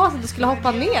DJ-båset och skulle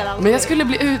hoppa ner alltid. Men jag skulle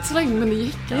bli utslängd, men det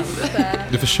gick inte.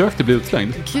 Du försökte bli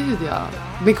utslängd? Gud ja.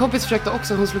 Min kompis försökte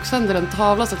också, hon slog sönder en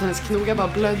tavla så att hennes knogar bara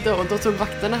blödde. Och då tog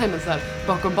vakterna henne så här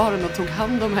bakom baren och tog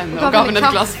hand om henne och gav henne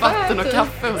ett glas vatten och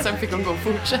kaffe. Och sen fick hon gå och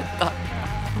fortsätta.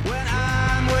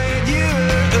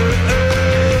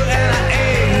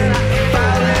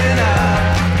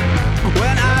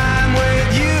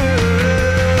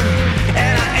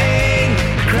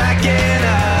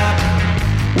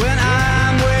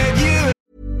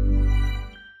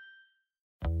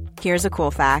 Here's a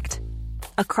cool fact.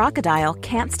 A crocodile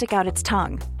can't stick out its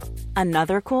tongue.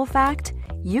 Another cool fact,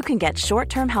 you can get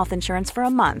short-term health insurance for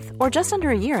a month or just under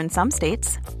a year in some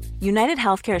states. United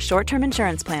Healthcare short-term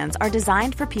insurance plans are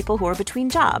designed for people who are between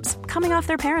jobs, coming off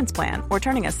their parents' plan, or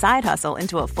turning a side hustle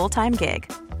into a full-time gig.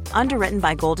 Underwritten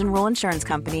by Golden Rule Insurance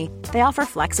Company, they offer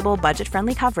flexible,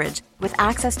 budget-friendly coverage with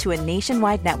access to a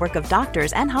nationwide network of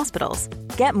doctors and hospitals.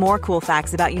 Get more cool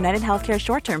facts about United Healthcare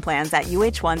short-term plans at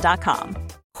uh1.com.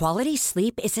 Quality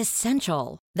sleep is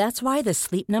essential. That's why the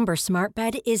Sleep Number Smart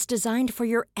Bed is designed for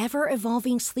your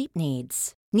ever-evolving sleep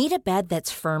needs. Need a bed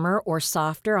that's firmer or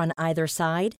softer on either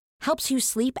side? Helps you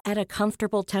sleep at a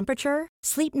comfortable temperature?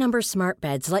 Sleep Number Smart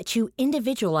Beds let you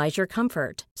individualize your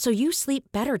comfort, so you sleep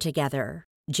better together.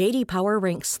 J.D. Power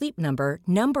ranks Sleep Number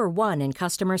number 1 in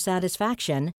customer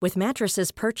satisfaction with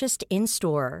mattresses purchased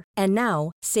in-store. And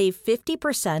now, save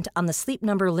 50% on the Sleep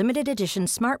Number Limited Edition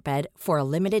Smart Bed for a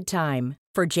limited time.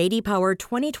 For JD Power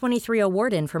 2023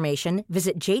 award information,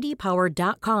 visit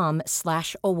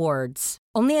jdpower.com/awards.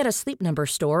 Only at a Sleep Number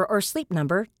store or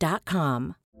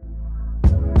sleepnumber.com.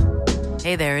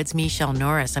 Hey there, it's Michelle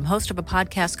Norris. I'm host of a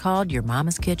podcast called Your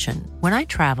Mama's Kitchen. When I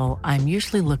travel, I'm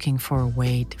usually looking for a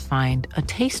way to find a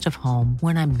taste of home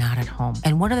when I'm not at home.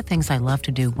 And one of the things I love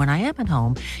to do when I am at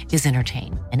home is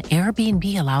entertain. And Airbnb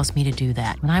allows me to do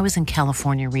that. When I was in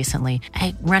California recently,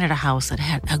 I rented a house that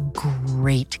had a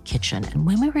great kitchen. And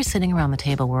when we were sitting around the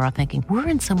table, we were all thinking,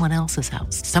 we're in someone else's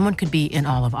house. Someone could be in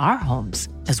all of our homes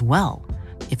as well.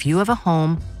 If you have a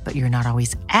home, but you're not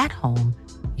always at home,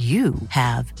 you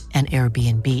have an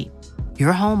Airbnb.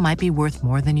 Your home might be worth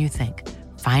more than you think.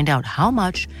 Find out how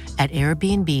much at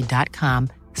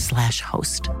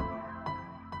airbnb.com/host.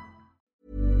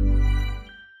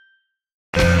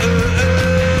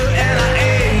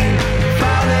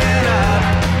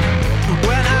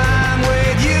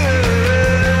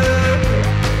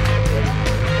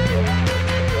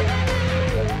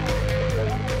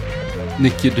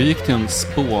 Nicky, du gick till en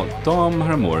spådam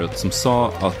häromåret som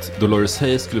sa att Dolores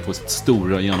Hayes skulle få sitt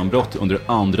stora genombrott under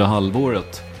andra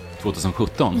halvåret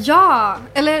 2017. Ja,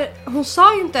 eller hon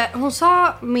sa ju inte, hon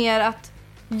sa mer att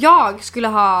jag skulle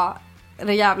ha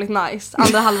det jävligt nice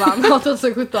andra halvan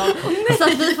 2017. Så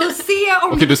att vi får se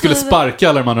om... Okej, du skulle sparka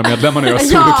alla de andra medlemmarna och göra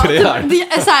solokarriär. Det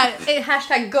är såhär,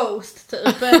 hashtag ghost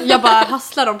typ. Jag bara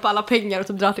hasslar dem på alla pengar och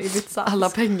typ drar till Ibiza. Alla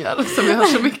pengar som jag hör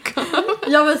så mycket om.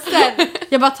 Ja men sen,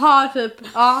 jag bara tar typ,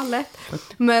 ja lätt.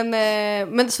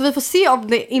 Men så vi får se om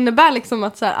det innebär liksom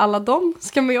att så här, alla de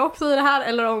ska med också i det här.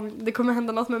 Eller om det kommer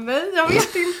hända något med mig, jag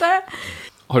vet inte.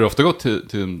 Har du ofta gått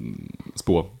till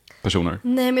spåpersoner?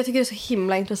 Nej, men jag tycker det är så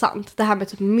himla intressant. Det här med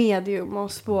typ medium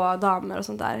och spådamer och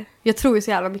sånt där. Jag tror ju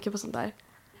så jävla mycket på sånt där.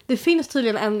 Det finns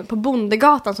tydligen en på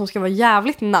Bondegatan som ska vara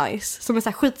jävligt nice. Som är så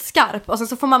här skitskarp. Och sen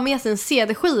så får man med sig en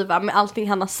CD-skiva med allting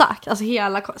han har sagt. Alltså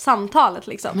hela samtalet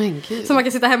liksom. Men gud. Som man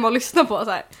kan sitta hemma och lyssna på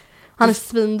så här. Han är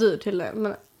svindyr till det.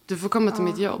 Men... Du får komma till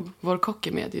mitt jobb. Vår kock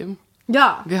är medium.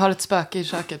 Ja. Vi har ett spöke i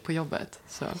köket på jobbet.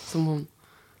 Så, som hon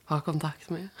har kontakt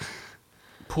med.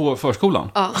 På förskolan?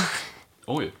 Ja.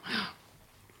 Oj.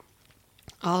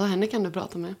 Ja, henne kan du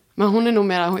prata med. Men hon är nog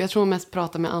mera, jag tror hon mest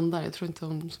pratar med andar. Jag tror inte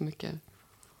hon så mycket...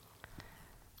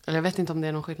 Eller jag vet inte om det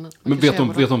är någon skillnad. Men vet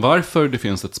de varför det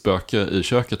finns ett spöke i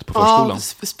köket på förskolan?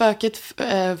 Ja, spöket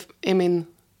är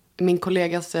min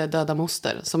kollegas döda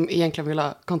moster. Som egentligen vill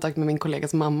ha kontakt med min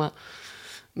kollegas mamma.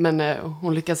 Men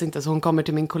hon lyckas inte, så hon kommer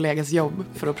till min kollegas jobb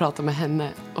för att prata med henne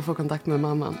och få kontakt med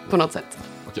mamman på något sätt.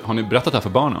 Okej, har ni berättat det här för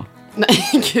barnen?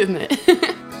 Nej, gud nej.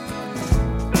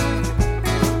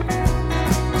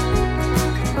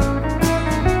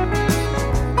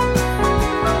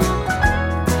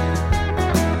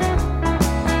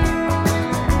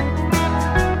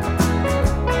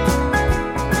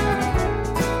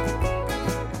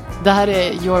 Det här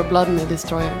är Your Blood med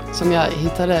Destroyer som jag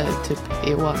hittade typ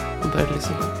i år och började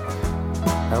lyssna på.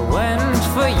 I went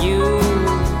for you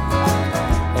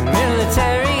in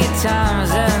military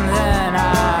times and then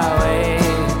I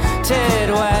waited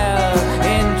well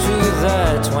into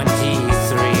the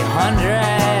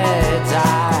 2300s. I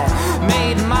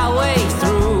made my way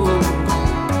through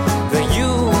the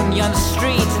Union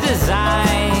Street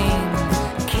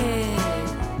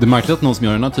Det är märkligt att någon som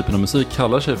gör den här typen av musik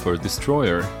kallar sig för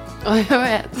Destroyer. Ja, jag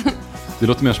vet. Det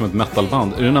låter mer som ett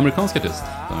metalband. Är det en amerikansk artist?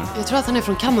 Där? Jag tror att han är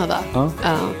från Kanada. Ja.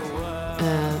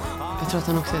 Jag tror att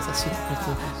han också är så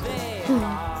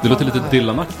superpretentiös. Det låter lite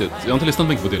Dylan-aktigt. Jag har inte lyssnat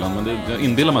mycket på Dylan, men jag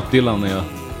inbillar mig att Dylan är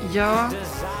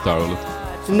där hållet.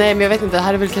 Nej, men jag vet inte. Det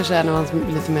här är väl kanske en av hans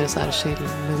lite mer så här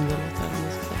chill-lunda.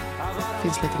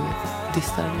 Finns lite mer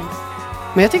distare.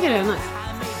 Men jag tycker det är nice.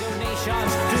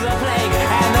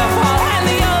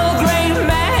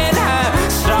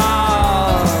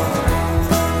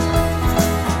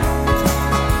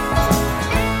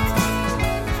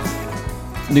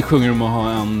 Ni sjunger om att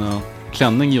ha en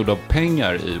klänning gjord av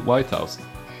pengar i White House.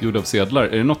 Gjord av sedlar.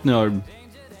 Är det något ni har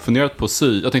funderat på att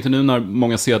sy? Jag tänkte nu när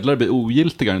många sedlar blir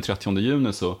ogiltiga den 30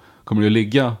 juni så kommer det att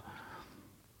ligga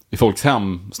i folks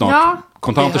hem snart. Ja,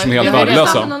 kontanter som är helt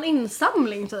värdelösa. Vi har någon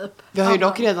insamling typ. Vi har ju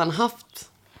dock redan haft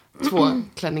 2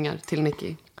 klänningar till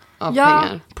Nicky av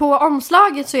pengar. På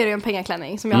omslaget så är det en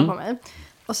pengaklänning som jag har på mig.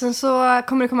 Och sen så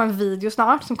kommer det komma en video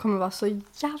snart som kommer vara så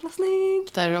jävla snygg.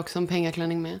 Där är det också en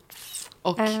pengaklänning med.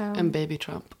 Och en baby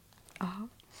Trump.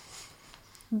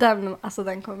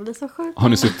 Den kommer bli så sjuk. Har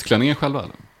ni sytt klänningen själva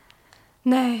eller?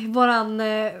 Nej, våran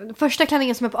första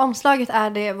klänningen som är på omslaget är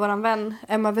det våran vän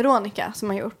Emma Veronica som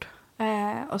har gjort.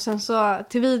 Och sen så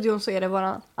till videon så är det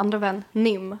våran andra vän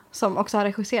Nim som också har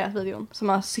regisserat videon, som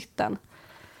har sytt den.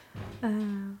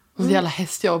 Hon är jävla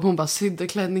hästjobb, hon bara sydde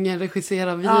klänningen,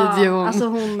 regisserade videon, alltså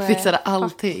hon fixade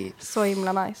allting. Så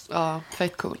himla nice. Ja,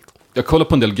 fett coolt. Jag kollar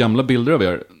på en del gamla bilder av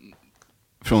er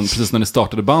från precis när ni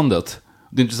startade bandet.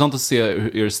 Det är intressant att se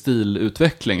er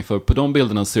stilutveckling, för på de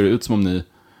bilderna ser det ut som om ni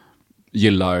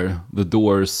gillar The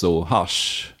Doors och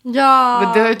Hush. Ja.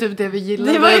 Men det var ju typ det vi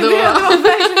gillade det var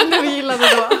verkligen det vi gillade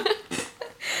då.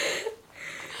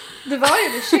 Det var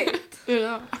ju det shit.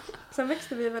 Ja. Sen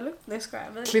växte vi väl upp. Nej,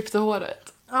 skojar. Klippte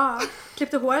håret. Ja,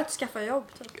 klippte håret och skaffade jobb.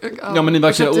 Typ. Ja, men ni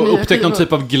verkar upptäcka någon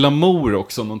typ av glamour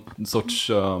också. Någon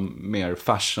sorts mer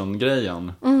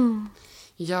fashion-grejen.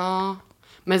 Ja.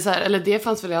 Men så här, eller det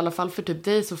fanns väl i alla fall för typ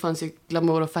dig, så fanns ju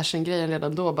glamour och fashion-grejen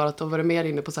redan då, bara att då var det mer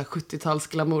inne på så här 70-tals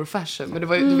glamour-fashion. Men det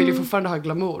var ju, du ville ju fortfarande ha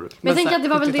glamour. Men jag tänker att det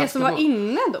var väl det som var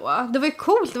inne då. Det var ju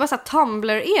coolt, det var så här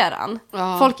Tumblr-eran.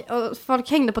 Ja. Folk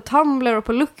hängde på Tumblr och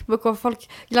på Lookbook och folk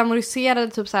glamoriserade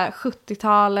typ så här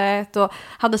 70-talet och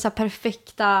hade så här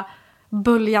perfekta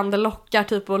böljande lockar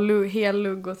typ och hel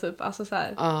lugg och typ, alltså så här.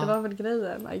 Det var väl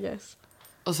grejen, I guess.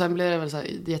 Och sen blev det väl så här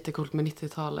jättecoolt med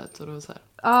 90-talet och då så här.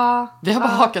 Vi har bara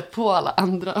hakat på alla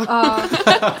andra.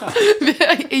 Vi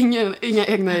har inga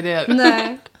egna idéer.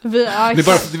 Nej. Det är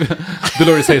bara,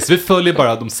 Dolores säger, vi följer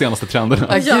bara de senaste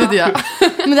trenderna. Gud, ja.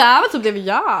 Men det är väl typ det vi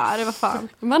gör, vad fan.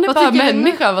 Man är bara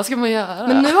människa, vad ska man göra?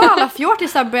 Men nu har alla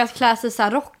fjortisar börjat klä sig så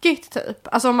här rockigt typ.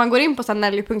 Alltså om man går in på så här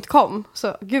Nelly.com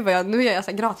så, gud vad nu gör jag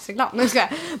så här gratisreklam. Nu ska jag.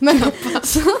 Men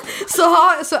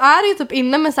så är det ju typ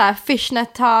inne med så här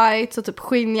fishnet tights och typ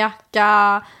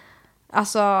skinnjacka.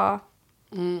 Alltså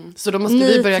så då måste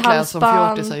vi börja klä som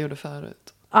fjortisar gjorde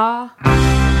förut. Ja.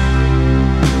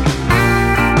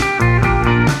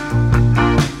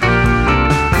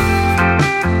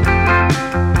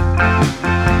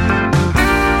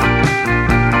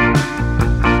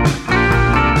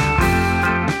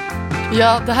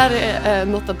 Ja, det här är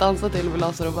något att dansa till med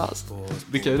Laser och Bas.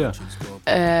 Vilka är det?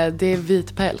 Det är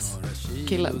Vitpäls,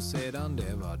 killen.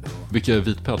 Vilka är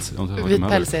Vitpäls?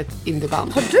 Vitpäls är ett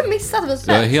indieband. Har du missat Vitpäls?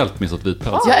 Jag har helt missat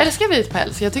Vitpäls. Jag älskar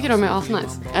Vitpäls, jag tycker de är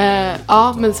asnice.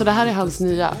 Ja, men så det här är hans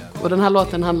nya. Och den här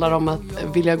låten handlar om att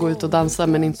vilja gå ut och dansa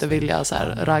men inte vilja så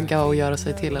här ragga och göra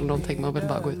sig till eller någonting. Man vill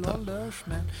bara gå ut och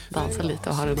dansa lite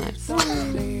och ha det nice.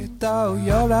 Och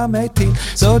göra mig till.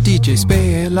 Så DJ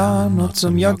spelar något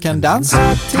som jag kan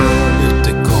dansa till.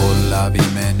 Ute kollar vi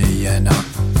menyerna.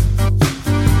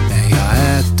 Men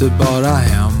jag äter bara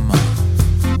hemma.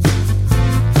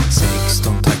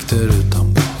 16 takter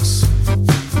utan bas.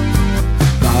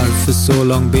 Varför så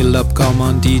lång build-up? Come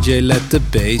on DJ, let the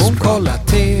bass. Hon kollar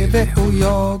TV och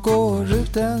jag går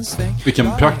ut en sväng.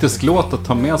 Vilken praktisk låt att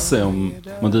ta med sig om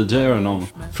man DJar någon.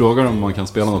 Frågar om man kan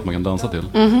spela något man kan dansa till.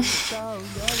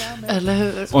 Eller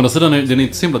hur? Å andra sidan är den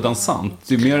inte så himla dansant.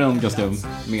 Det är mer en ganska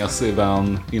mesig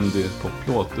vän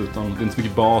indie-poplåt. Utan det är inte så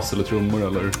mycket bas eller trummor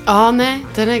eller... Ja, nej.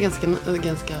 Den är ganska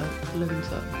lugn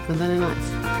så. Men den är nice.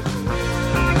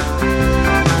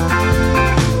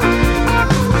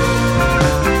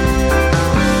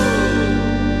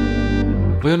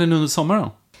 Vad gör ni nu under sommaren?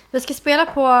 Vi ska spela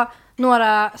på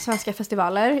några svenska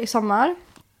festivaler i sommar.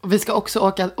 Och vi ska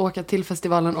också åka till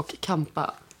festivalen och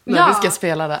campa. När vi ska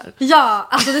spela där. Ja,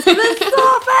 alltså det ska bli så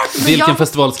fett! Vilken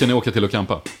festival ska ni åka till och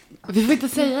campa? Vi får inte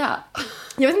säga.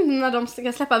 Jag vet inte när de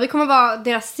ska släppa. Vi kommer vara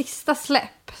deras sista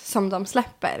släpp. som de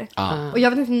släpper. Och jag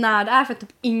vet inte när det är för att typ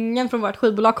ingen från vårt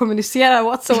skivbolag kommunicerar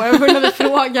whatsoever när vi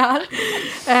frågar.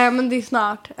 Men det är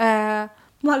snart.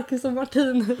 Marcus och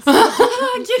Martinus.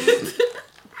 Gud.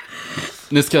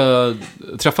 Ni ska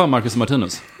träffa Marcus och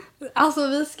Martinus? Alltså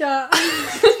vi ska...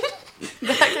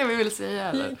 Det här kan vi väl säga,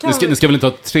 eller? Ni ska väl inte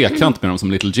ha trekant med dem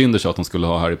som Little Jinder sa att de skulle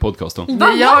ha här i podcasten?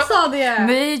 Nej, jag sa det!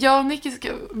 Nej, jag och Nicky ska...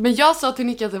 Men jag sa till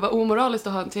Nicky att det var omoraliskt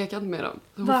att ha en trekant med dem.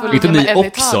 Inte ni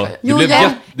också. Det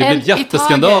blev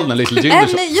jätteskandal när Little Jinder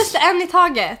sa... Just en i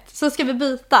taget, så ska vi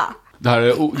byta. Det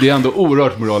är ändå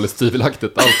oerhört moraliskt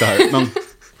tvivelaktigt, allt det här. Men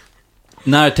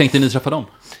när tänkte ni träffa dem?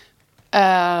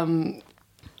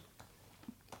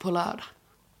 På lördag.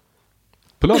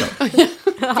 På lördag?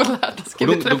 På lördag ska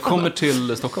och vi träffa de kommer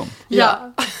till Stockholm?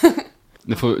 Ja.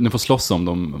 Ni får slåss om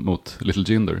dem mot Little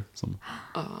Jinder. Som...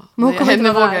 Men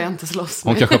henne vågar jag inte slåss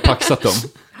med. Hon kanske har paxat dem.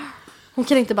 Hon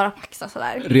kan inte bara paxa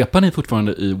sådär. Repar ni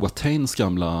fortfarande i Wattains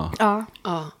gamla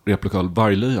replokal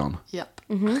Varglyan? Japp.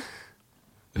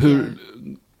 Hur...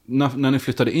 När ni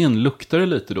flyttade in, luktade det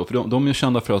lite då? För de är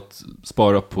kända för att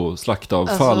spara på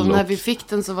slaktavfall. Alltså, när vi fick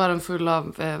den så var den full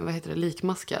av,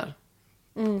 likmaskar.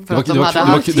 Det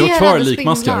var kvar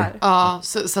likmaskar. Ja,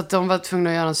 så att de var tvungna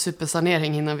att göra en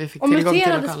supersanering innan vi fick tillgång till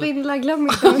lokalen. Och muterade spindlar, glöm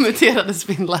inte. Muterade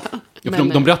spindlar. Ja,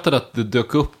 de berättade att det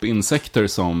dök upp insekter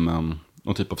som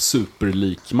någon typ av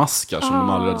superlikmaskar som de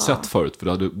aldrig hade sett förut. För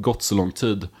det hade gått så lång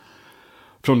tid.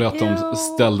 Från det att de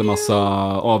ställde massa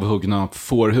avhuggna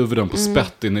fårhuvuden på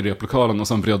spett in i replokalen och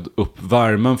sen vred upp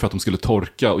värmen för att de skulle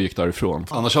torka och gick därifrån.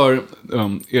 Annars har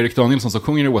Erik Danielsson som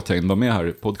sjunger i Wattain var med här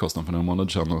i podcasten för några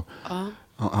månader sedan och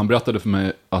han berättade för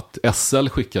mig att SL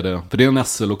skickade, för det är en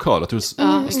SL-lokal, jag tror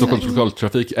Stockholms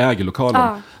lokaltrafik äger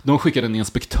lokalen. De skickade en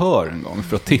inspektör en gång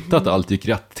för att titta att allt gick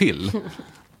rätt till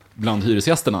bland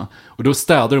hyresgästerna. Och då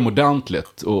städade de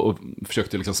ordentligt och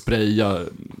försökte liksom spraya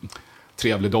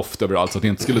trevlig doft överallt så att det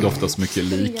inte skulle dofta så mycket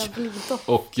lik.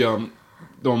 Och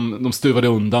de stuvade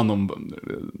undan de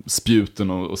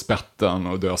spjuten och spetten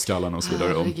och dödskallarna och så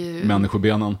vidare och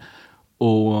människobenen.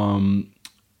 Och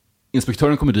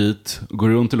inspektören kommer dit och går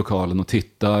runt i lokalen och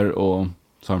tittar och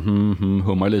så här,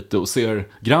 hummar lite och ser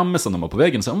grammisen de har på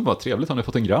väggen. Så vad trevligt, han har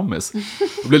fått en grammis.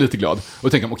 Och blir lite glad.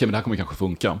 Och tänker, okej, men det här kommer kanske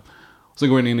funka. Så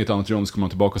går han in i ett annat rum, så kommer han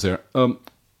tillbaka och säger,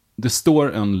 det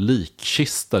står en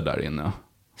likkista där inne.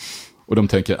 Och de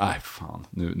tänker, nej fan,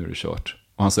 nu är det kört.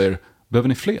 Och han säger, behöver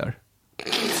ni fler?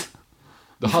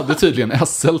 Då hade tydligen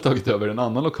SL tagit över en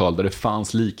annan lokal där det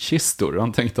fanns likkistor.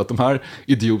 Han tänkte att de här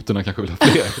idioterna kanske vill ha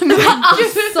fler.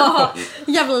 Alltså,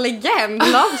 jävla legend,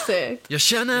 loves it. Jag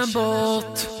känner en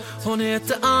bort, hon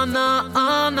heter Anna,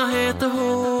 Anna heter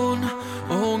hon.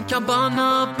 Och hon kan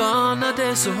banna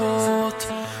det så hårt.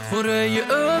 Hon röjer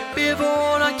upp i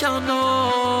våran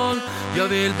kanal. Jag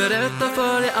vill berätta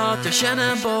för dig att jag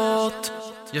känner en bort.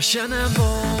 Jag känner en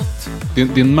bort. Det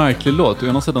är en märklig låt. Å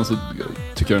ena sidan så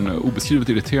tycker jag den är obeskrivet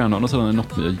irriterande. Å andra sidan är det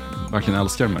något jag verkligen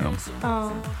älskar med dem.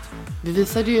 Vi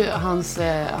visade ju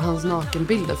hans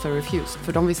nakenbilder för Refused.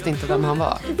 För de visste inte vem han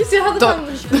var. Så jag hade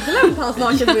glömt hans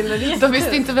nakenbilder. De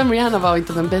visste inte vem Rihanna var och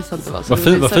inte vem Basshunter var.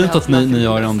 Vad fint att ni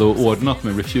har ändå ordnat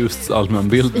med Refuseds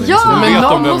allmänbildning. Ja, så ni vet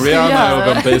om vem Rihanna är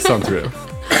och vem Basshunter är.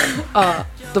 Ja,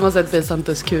 de har sett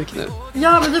Basshunters kuk nu.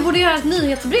 Ja, men vi borde göra ett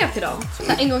nyhetsbrev till dem.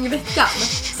 Så här, en gång i veckan.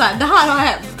 Så här, det här har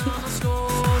hänt.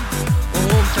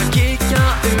 Och hon kan kicka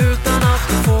utan att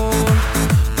du får.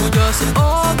 Hon gör sig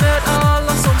av med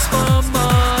alla som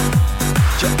spammar.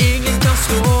 Ja, ingen kan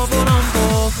slå våran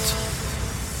bort.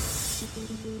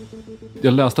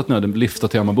 Jag läste att ni hade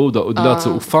liftat till Emmaboda. Och det lät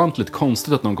så ofantligt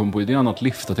konstigt att någon kom på idén att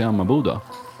lifta till Emmaboda.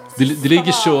 Det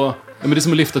ligger så... Ja, men det är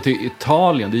som att lifta till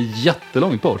Italien. Det är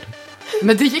jättelångt bort.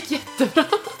 Men det gick jättebra.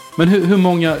 Men hur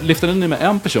många liftade ni med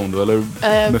en person då? Eller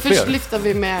med fler? Först liftade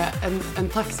vi med en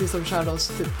taxi som körde oss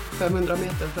typ 500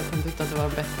 meter för att han tyckte att det var en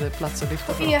bättre plats att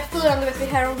lyfta från. E4, du vet vi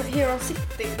Heron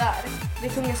City där. Det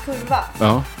är Kungens kurva.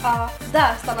 Ja.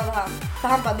 Där stannade han. För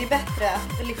han bara, det är bättre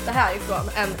att lyfta härifrån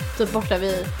än typ borta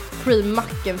vid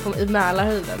Pre-macken i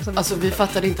Mälarhöjden. Alltså vi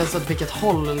fattade inte ens åt vilket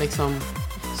håll liksom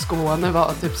Skåne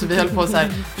var typ, så vi höll på så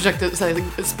här, försökte så här,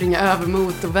 springa över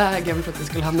motorvägen för att vi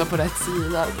skulle hamna på rätt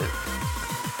sida typ.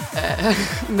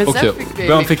 Men sen fick vi...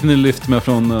 Vem fick ni lift med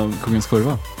från Kungens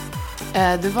kurva?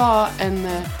 Det var en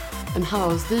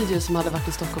house-DJ som hade varit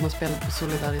i Stockholm och spelat på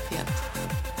Solidaritet.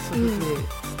 Så fick vi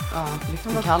Ja, lyft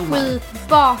Han i var Kalmar.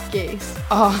 skitbakis.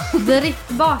 Ja.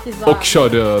 Drittbakis var han. Och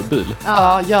körde bil.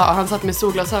 Ja, han satt med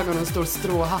solglasögon och en stor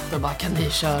stråhatt och bara, kan ni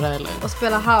köra eller? Och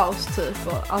spela house typ.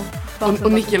 Och allt.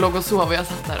 Och Nicky låg och sov och jag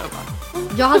satt där och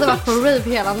bara... Jag hade varit på rave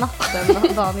hela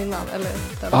natten dagen innan. Eller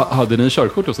den dagen. Hade ni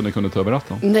körkort så ni kunde ta över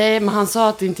ratten? Nej, men han sa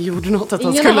att det inte gjorde något att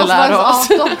han Ingen skulle av oss lära var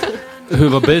oss. ens 18. Hur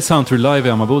var Base Hunter live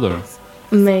i Emmaboda då?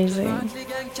 Amazing.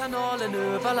 Kanalen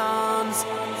ur balans.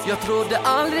 Jag trodde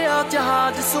aldrig att jag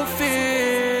hade så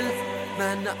fel.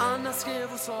 Men när Anna skrev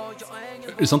och sa jag är ingen...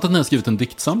 Är det sant att ni har skrivit en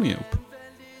diktsamling ihop?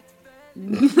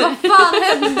 Vad fan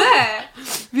hände?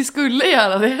 Vi skulle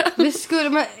göra det.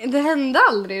 Men det hände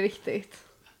aldrig riktigt.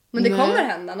 Men det Nej. kommer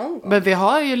hända någon gång. Men vi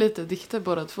har ju lite dikter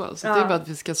båda två. Så Ja. det är bara att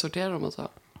vi ska sortera dem och så.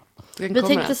 Vi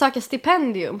tänkte söka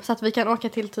stipendium så att vi kan åka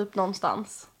till typ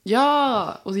någonstans.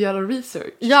 Ja, och göra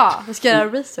research. Ja, vi ska göra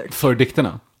research. För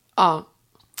dikterna? Ja.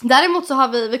 Däremot så har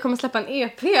vi kommer släppa en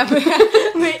EP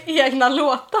med egna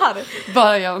låtar.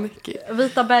 Bara jag och Nicky.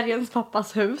 Vita bergens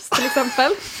pappas hus till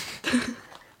exempel.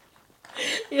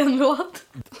 En låt.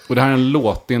 Och det här är en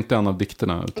låt, det är inte en av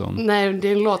dikterna utan... Nej, det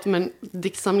är en låt, men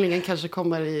diktsamlingen kanske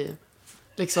kommer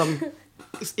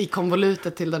i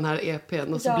konvolutet till den här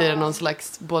EPn. Och så Ja. blir det någon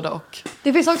slags både och.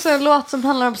 Det finns också en låt som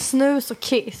handlar om snus och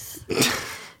kiss.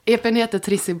 EPn heter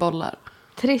Triss i bollar.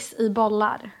 Triss i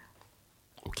bollar.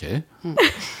 Okej.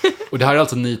 Och det här är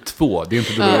alltså ni två, det är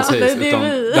inte Dorothea Sayers, det är utan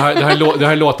vi. det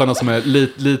här är låtarna som är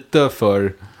lite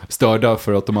för störda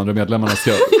för att de andra medlemmarna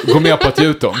ska gå med på att ge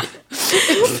ut dem.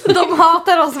 De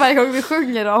hatar oss varje gång vi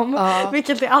sjunger dem.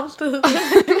 Vilket är alltid.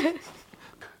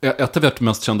 Ett av ert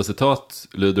mest kända citat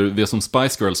lyder: vi är som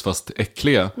Spice Girls fast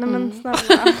äckliga. Nej men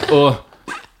snälla. Och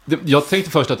jag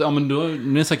tänkte först att men då,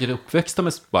 ni är säkert uppväxta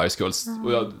med Spice Girls.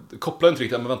 Och jag kopplar inte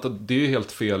riktigt, men vänta, det är ju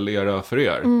helt fel era för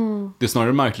er. Det är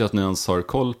snarare märkligt att ni ens har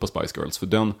koll på Spice Girls.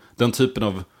 För den typen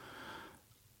av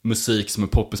musik som är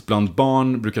poppis bland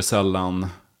barn brukar sällan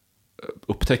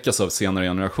upptäckas av senare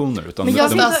generationer. Utan Men jag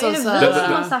den- vet alltså, inte, är så det här- vi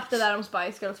som har sagt det där om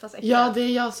Spice Girls fast äckliga? Ja, det är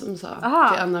jag som sa Aha.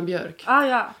 till Anna Björk.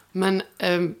 Ja. Men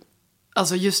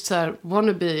alltså just så här,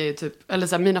 Wannabe är ju typ, eller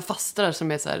så här, mina fastrar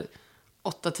som är så här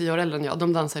 8-10 år äldre än jag,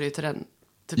 de dansade ju till den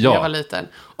typ när Ja. jag var liten.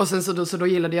 Och sen så då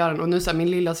gillade jag den. Och nu så här,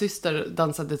 min lilla syster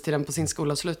dansade till den på sin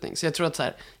skolavslutning. Så jag tror att så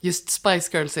här, just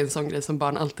Spice Girls är en sån grej som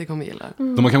barn alltid kommer gilla.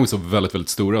 De har kanske så väldigt, väldigt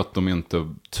stora att de inte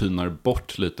tynar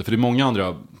bort lite. För det är många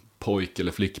andra pojk-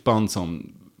 eller flickband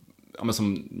som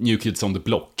New Kids on the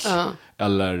Block.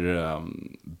 Eller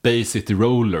Bay City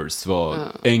Rollers var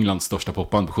Englands största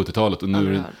popband på 70-talet. Och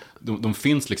nu de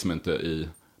finns liksom inte i...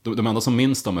 De enda som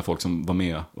minns dem är folk som var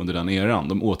med under den eran.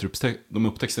 De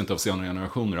upptäcks inte av senare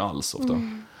generationer alls ofta.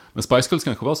 Men Spice Girls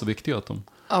kanske var så viktiga att de...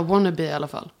 Ja, Wannabe i alla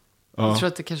fall. Ja. Jag tror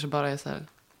att det kanske bara är så här.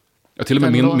 Ja, till och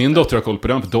med Den min låten. dotter har koll på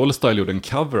den. För Dolly Style gjorde en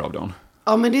cover av den.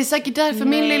 Ja, men det är säkert därför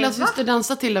min lilla syster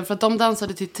dansade till den. För att de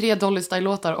dansade till 3 Dolly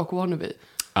Style-låtar och Wannabe.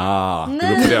 Det beror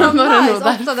Nej, på det.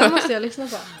 nice. Ofta, den måste jag lyssna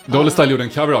på. Dolly Style gjorde en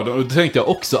cover av den. Och då tänkte jag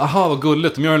också, aha vad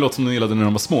gulligt, de gör en låt som de gillade när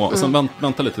de var små. Och sen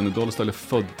vänta lite nu, Dolly Style är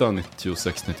födda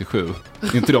 96-97.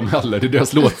 Inte de heller, det är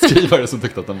deras låtskrivare som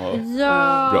tyckte att den var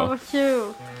Ja, bra. vad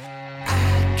cute.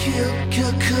 Killed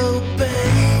Kurt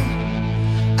Cobain.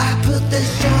 I put the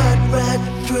shot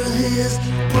right through his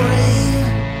brain,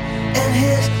 and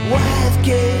his wife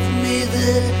gave me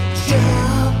the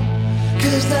job,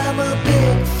 'cause I'm a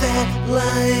big fat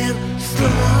lion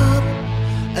slob.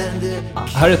 And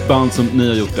it Här är ett band som ni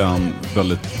har gjort en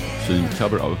väldigt fin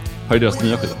cover av. Här är deras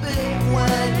nya skiva. big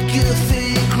white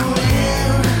goofy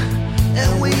grin,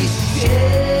 and we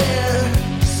share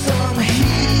some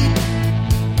heat,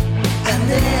 and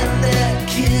then that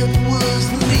kid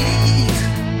was neat.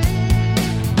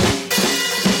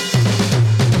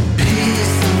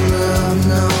 Peace and love,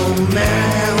 no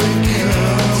matter how it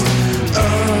comes.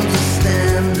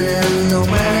 Understanding, no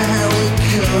matter how it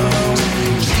comes.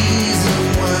 Cheese and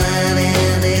wine,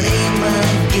 and it ain't my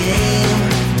game.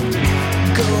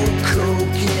 Go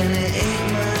coke, and it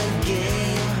ain't my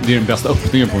game. Det är den bästa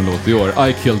öppningen på en låt i år.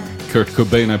 I killed Kurt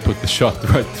Cobain, I put the shot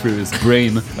right through his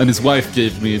brain, and his wife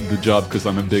gave me the job 'cause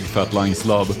I'm a big fat lying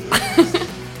slob.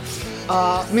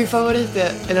 Ja, min favorit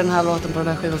är den här låten på den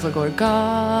här skivan som går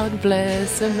God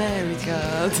bless America,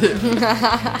 typ.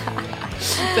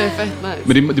 Det är fett nice.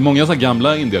 Men det är många så här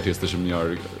gamla indieartister som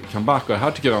gör comeback. Och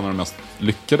här tycker jag är en av de mest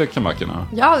lyckade comebackerna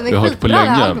Ja, den är jag har hört på skitbra, det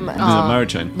här länge. albumet. Via Mary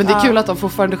Chain. Men det är kul att de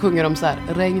fortfarande sjunger om så här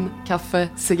regn, kaffe,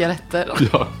 cigaretter.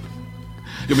 Ja.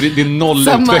 Ja, men det är noll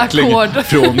Samma utveckling ackord.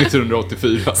 från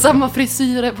 1984. Samma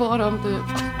frisyrer på dem,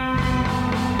 typ.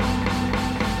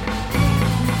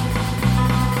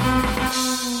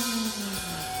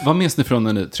 Vad minns ni från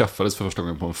när ni träffades för första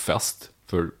gången på en fest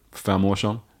för 5 år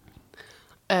sedan?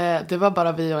 Det var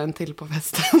bara vi och en till på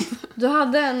festen. Du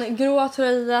hade en grå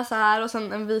tröja så här och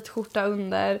sen en vit skjorta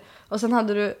under. Och sen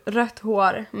hade du rött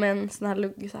hår med en sån här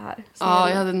lugg så här. Ja,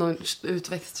 jag hade någon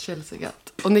utväxt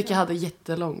Chelsea-gatt. Och Nicky hade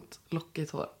jättelångt,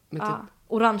 lockigt hår. Med typ...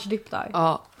 orange dippdye.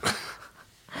 Ja.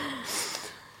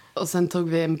 Och sen tog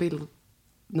vi en bild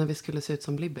när vi skulle se ut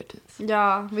som Libertines.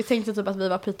 Ja, vi tänkte typ att vi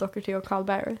var Pete Doherty och Carl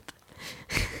Barrett.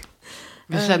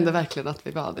 Vi kände verkligen att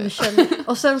vi var det.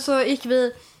 Och sen så gick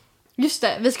vi... Just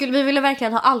det, vi ville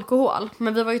verkligen ha alkohol.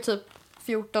 Men vi var ju typ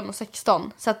 14 och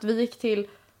 16. Så att vi gick till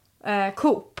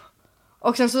Coop.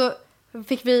 Och sen så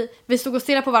fick vi stod och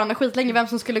stirrade på varandra skitlänge. Vem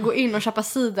som skulle gå in och köpa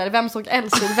cider. Vem såg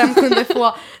äldst ut. Vem kunde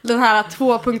få den här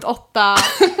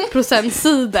 2,8%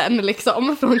 ciden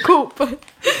liksom från Coop.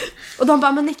 Och de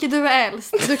bara, men Nicky, du är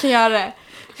äldst. Du kan göra det.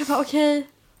 Jag bara, okej.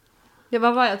 Jag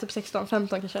var jag typ 16,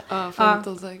 15 kanske. Ja,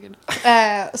 15 säkert.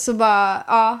 Så bara,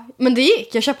 ja. Men det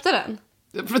gick, jag köpte den.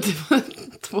 För det var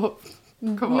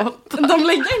 2,8. De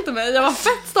lägger inte mig, jag var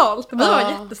fett stolt. Vi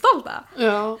var jättestolta.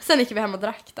 Ja. Sen gick vi hem och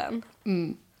drack den.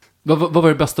 Vad var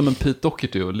det bästa med Pete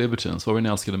Doherty och Libertines? Vad var det ni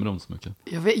älskade med dem så mycket?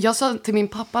 Jag sa till min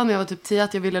pappa när jag var typ 10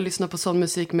 att jag ville lyssna på sån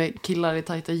musik med killar i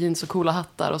tajta jeans och coola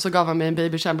hattar. Och så gav han mig en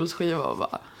Baby Shambles skiva och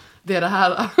bara, det är det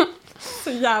här.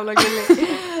 Så jävla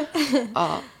gulligt.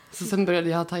 Ja, så sen började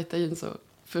jag ha tajta jeans och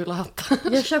fula hattar.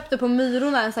 Jag köpte på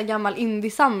Myrorna en sån här gammal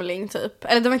indie-samling typ.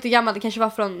 Eller det var inte gammal, det kanske var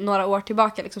från några år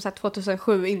tillbaka. Liksom så här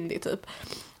 2007 indie typ.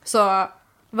 Så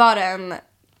var det en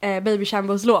Baby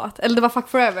Shambles låt. Eller det var Fuck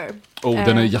Forever.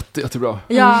 Den är jättebra.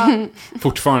 Ja.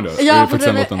 Fortfarande. Ja, är för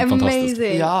faktiskt den är fantastisk.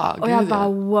 amazing. Ja, och jag bara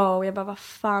wow, vad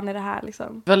fan är det här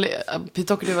liksom? Pete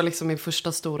Doherty var liksom min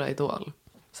första stora idol.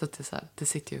 Så att det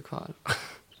sitter ju kvar.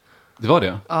 Det var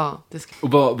det? Ja.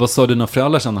 Och vad sa dina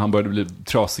föräldrar sen när han började bli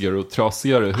trasigare och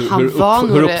trasigare?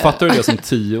 Hur uppfattade du det som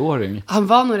 10-åring? Han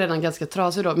var nog redan ganska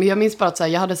trasig då. Men jag minns bara att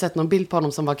jag hade sett någon bild på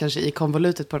honom som var kanske i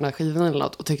konvolutet på den här skivan eller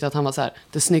något. Och tyckte att han var så här,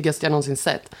 det snyggaste jag någonsin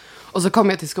sett. Och så kom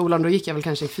jag till skolan, då gick jag väl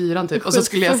kanske i 4 typ. Och så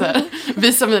skulle jag så här,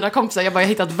 visa mina kompisar, jag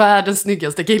hittat världens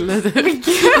snyggaste kille typ.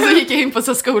 Och så gick jag in på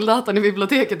så skoldatan i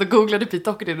biblioteket och googlade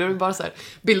Pete Doherty. Det var bara så här,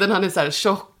 bilden han är så här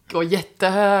tjock och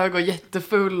jättehög och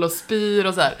jättefull och spyr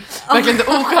och så här. Verkligen det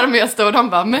ocharmigaste. Och de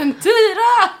bara, men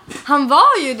Tyra! Han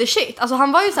var ju the shit. Alltså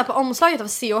han var ju så här på omslaget av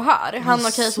Se och Hör. Han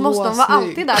och Kate Moss, var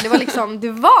alltid där.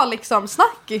 Det var liksom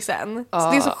snackisen.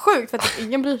 Så det är så sjukt för att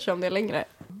ingen bryr sig om det längre.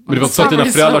 Men det var så att dina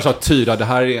föräldrar sa att Tyra, det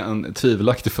här är en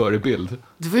tvivelaktig förebild.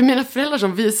 Det var ju mina föräldrar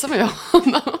som visade mig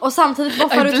honom. Och samtidigt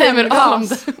boffar du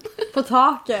tändgas på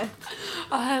taket.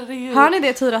 Hör ni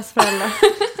det, Tyras föräldrar?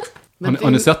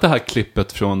 Har ni sett det här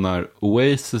klippet från när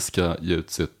Oasis ska ge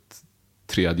ut sitt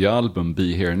 3:e album, Be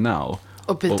Here Now?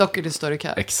 Och Pete Doherty står i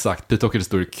kö. Exakt, Pete Doherty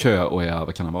står i kö och är,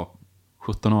 vad kan han vara,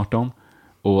 17-18?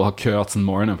 Och har köat sedan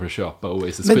morgonen för att köpa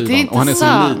Oasis-skivan. Och han är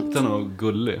så liten och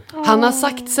gullig. Han har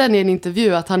sagt sen i en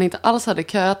intervju att han inte alls hade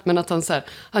köat, men att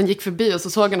han gick förbi och så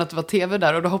såg han att det var tv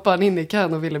där. Och då hoppade han in i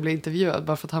kön och ville bli intervjuad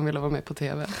bara för att han ville vara med på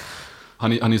tv.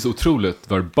 Han är så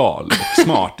otroligt verbal och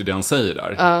smart i det han säger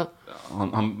där.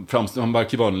 Han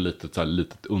verkar vara en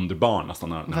litet underbarn nästan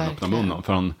när han öppnar munnen.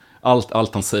 För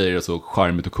allt han säger är så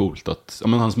charmigt och coolt.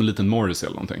 Han är som en liten Morrissey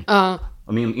eller någonting.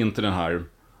 Han är inte den här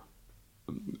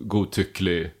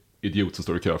godtycklig idiot som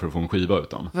står i kö för att få en skiva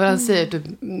utan. För han säger typ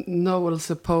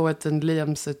Noel's a poet and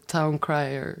Liam's a town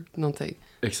crier någonting.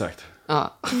 Exakt.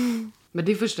 Ja. Men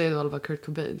det första idol var Kurt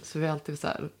Cobain. Så vi har alltid så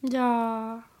här.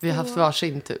 Ja. Vi har haft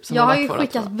varsin typ. Som jag har ju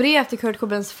skickat brev till Kurt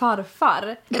Cobains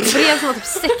farfar. Ett brev som var typ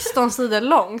 16 sidor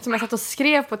långt. Som jag satt och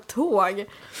skrev på ett tåg.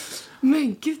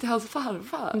 Men gud, det är hans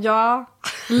farfar. Ja.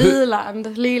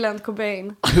 Leland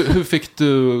Cobain. Hur fick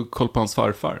du koll på hans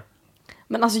farfar?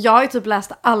 Men alltså jag har ju typ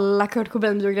läst alla Kurt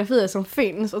Cobain-biografier som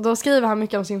finns. Och då skriver han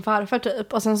mycket om sin farfar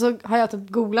typ. Och sen så har jag typ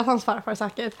googlat hans farfar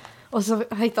säkert. Och så har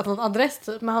jag hittat någon adress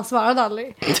typ. Men han svarade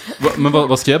aldrig. Men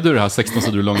vad skrev du det här 16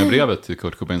 sidor långa brevet till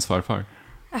Kurt Cobains farfar?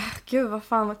 Gud, vad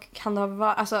fan kan det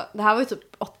vara? Alltså det här var ju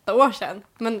typ 8 år sedan.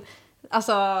 Men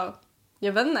alltså,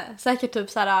 jag vet inte. Säkert typ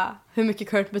såhär hur mycket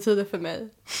Kurt betyder för mig.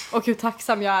 Och hur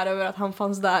tacksam jag är över att han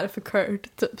fanns där för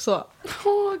Kurt. Typ så.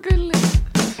 Åh, gulligt.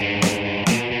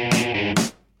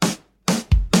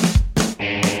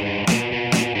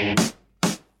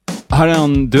 Här är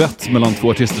en duett mellan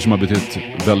 2 artister som har betytt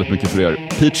väldigt mycket för er.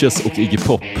 Peaches och Iggy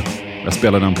Pop. Jag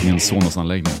spelar den på min Sonos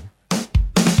anläggning.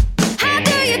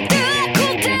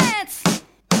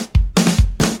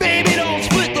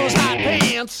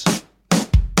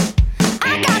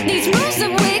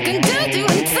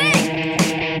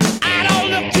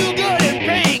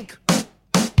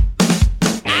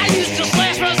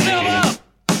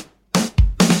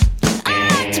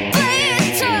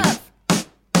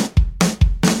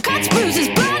 Bruises,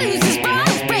 blood oozes,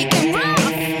 bottles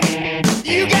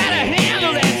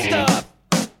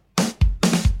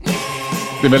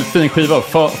Det är en väldigt fin skiva,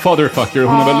 Fatherfucker.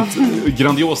 Hon har väldigt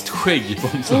grandiost skägg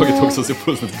på omslaget också, ser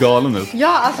fullständigt galen ut.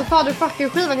 Ja, alltså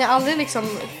Fatherfucker-skivan, jag har aldrig liksom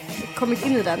kommit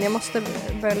in i den. Jag måste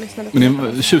börja lyssna lite. Men det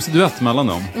är en tjusig duett mellan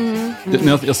dem.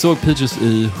 När jag såg Peaches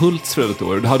i Hults för ett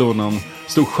år, då hade hon en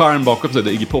stor skärm bakom sig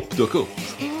där Iggy Pop dök upp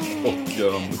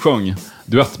och sjöng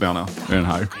duett med henne i den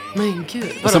här. Men gud,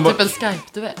 var det typ en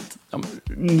Skype-duett?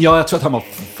 Ja, jag tror att han var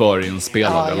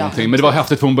förinspelad eller någonting. Men det var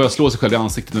häftigt för hon började slå sig själv i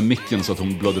ansiktet med micken så att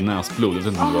hon blödde näsblod. Jag vet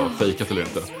inte om det var fejkat eller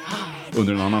inte.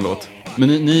 Under en annan låt. Men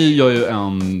ni gör ju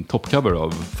en toppcover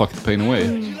av Fuck the Pain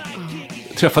Away.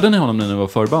 Träffade ni honom när ni var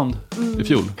förband i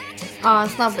fjol? Ja, en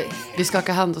snabbis. Vi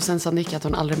skakade hand och sen sa Nick att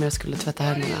hon aldrig mer skulle tvätta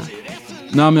händerna.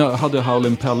 Nej, men jag hade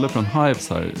Howlin' Pelle från Hives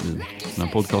här i den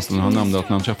här podcasten. Han nämnde att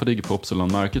när han träffade Iggy Pop så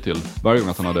lade han märke till varje gång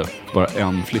att han hade bara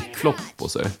en flip-flop på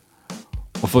sig.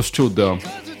 Och först trodde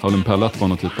Howlin' Pelle att det var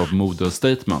någon typ av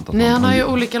modestatement. Nej, han har ju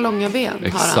olika långa ben.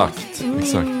 Exakt,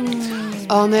 exakt.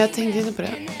 Ja, nej, jag tänkte inte på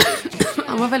det.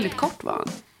 Han var väldigt kort, var han?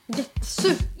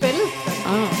 Superliten.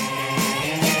 Ja.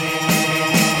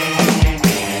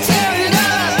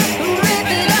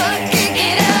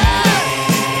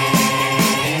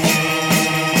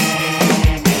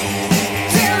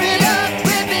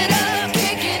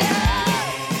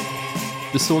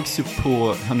 Det sågs ju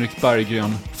på Henrik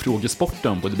Berggren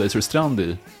frågesporten på Debaser Strand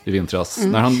i vintras.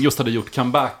 När han just hade gjort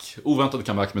oväntad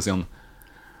comeback med sin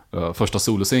första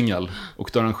solosingel. Och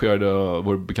då arrangerade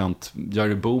vår bekant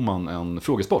Jerry Boman en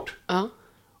frågesport.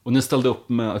 Och ni ställde upp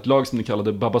med ett lag som ni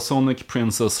kallade Babasonic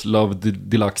Princess Love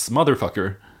Deluxe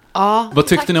Motherfucker. Vad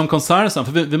tyckte ni om konserten sen?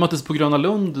 För vi möttes på Gröna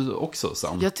Lund också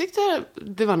sen. Jag tyckte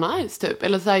det var nice typ.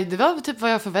 Eller så här, det var typ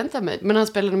vad jag förväntade mig. Men han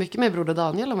spelade mycket med Broder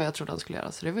Daniel än vad jag trodde han skulle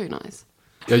göra. Så det var ju nice.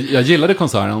 Jag gillade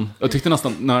konserten. Jag tyckte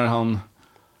nästan när han...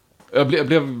 Jag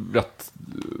blev rätt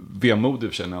vemodig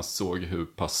för sig när jag såg hur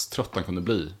pass trött han kunde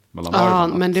bli mellan varven.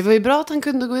 Ja, men det var ju bra att han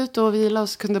kunde gå ut och vila och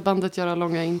så kunde bandet göra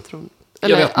långa intron.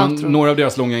 Eller jag vet, men outron. några av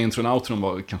deras långa intron och outron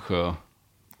var kanske...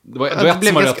 Det var ett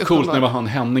som var rätt coolt när det var han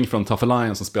Henning från Tough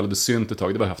Alliance som spelade synt ett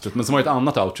tag. Det var häftigt. Men så var det ett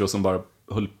annat outro som bara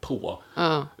höll på.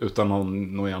 Utan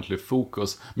någon egentlig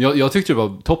fokus. Men jag tyckte det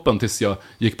var toppen tills jag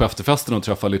gick på efterfesten och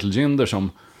träffade Little Jinder som...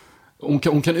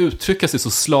 Hon kan uttrycka sig så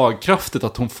slagkraftigt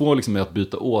att hon får liksom att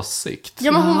byta åsikt.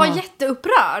 Ja, men hon var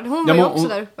jätteupprörd. Hon var ju också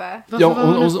där uppe.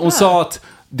 Hon sa att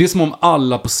det är som om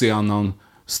alla på scenen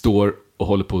står och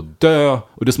håller på att dö.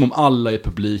 Och det är som om alla i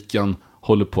publiken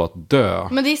håller på att dö.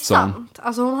 Men det är sant.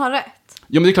 Alltså hon har rätt.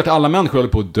 Ja, men det är klart att alla människor håller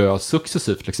på att dö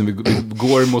successivt. Liksom. Vi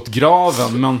går mot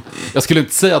graven. Men jag skulle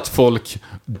inte säga att folk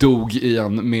dog i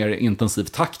en mer intensiv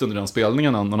takt under den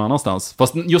spelningen än någon annanstans.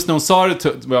 Fast just när hon sa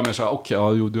det var jag mer så här, okej,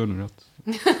 ja, jo, du är nog rätt.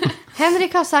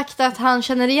 Henrik har sagt att han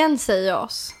känner igen sig i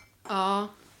oss. Ja,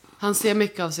 han ser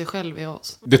mycket av sig själv i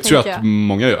oss. Det tror jag att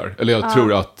många gör. Eller jag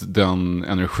tror att den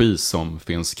energi som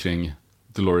finns kring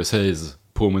Dolores Hayes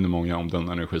påminner många om den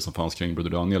energi som fanns kring Broder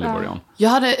Daniel i början. Jag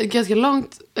hade ganska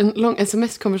en lång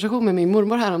sms-konversation med min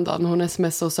mormor häromdagen. Hon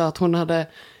smsade och sa att hon hade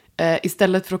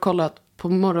istället för att kolla på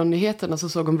morgonnyheterna så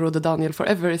såg hon Broder Daniel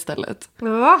Forever istället.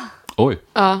 Va? Oj.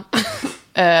 Ja.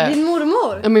 Din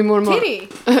mormor? Ja, min mormor.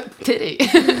 Tiri.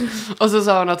 Och så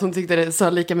sa hon att hon tyckte det sa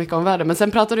lika mycket om världen. Men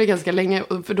sen pratade vi ganska länge.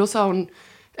 För då sa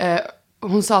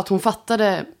hon sa att hon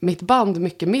fattade mitt band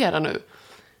mycket mera nu.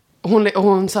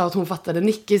 Hon sa att hon fattade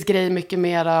Nickis grej mycket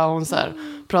mera. Och hon så här,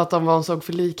 pratade om vad hon såg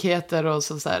för likheter. Och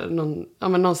så här,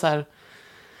 någon så här,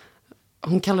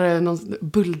 hon kallar det någon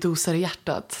bulldozer i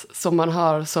hjärtat. Som man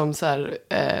har som så här,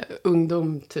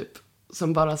 ungdom typ.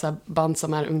 Som bara så här band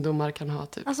som är ungdomar kan ha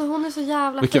typ. Alltså hon är så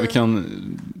jävla Vilken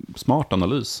smart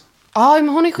analys. Ja, men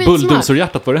hon är skitsmart.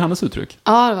 Bulldozerhjärtat, var det hennes uttryck?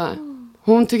 Ja, det var.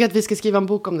 Hon tycker att vi ska skriva en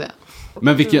bok om det.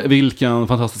 Men vilken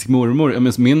fantastisk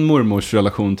mormor. Min mormors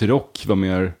relation till rock var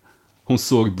mer... Hon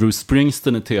såg Bruce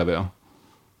Springsteen i tv.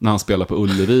 När han spelade på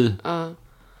Ullevi.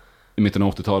 I mitten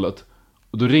av 80-talet.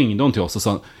 Och då ringde hon till oss och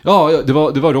sa... Ja, det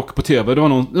var rock på tv. Det var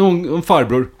någon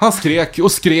farbror. Han skrek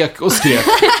och skrek och skrek.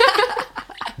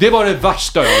 Det var det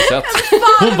värsta jag har sett.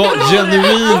 Hon var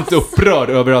genuint upprörd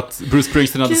över att Bruce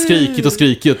Springsteen hade skrikit och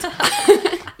skrikit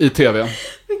i tv.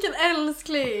 Vilken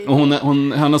älskling.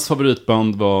 Och hennes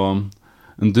favoritband var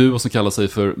en duo som kallar sig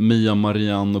för Mia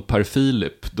Marianne och Per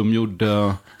Filip. De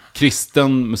gjorde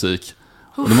kristen musik.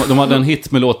 Och de hade en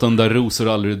hit med låten Där rosor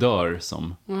aldrig dör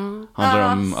som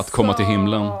handlar om att komma till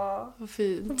himlen.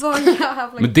 Fint.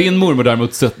 Men din mormor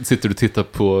däremot sitter och tittar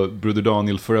på Broder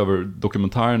Daniel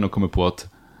Forever-dokumentären och kommer på att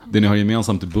det ni har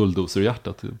gemensamt är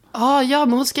bulldozer-hjärtat. Typ. Ja,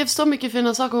 men hon skrev så mycket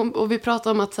fina saker och vi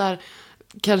pratade om att så här,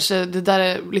 kanske det där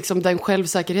är liksom den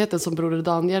självsäkerheten som Broder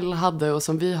Daniel hade och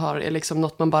som vi har är liksom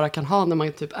något man bara kan ha när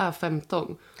man typ är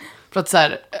 15. För att så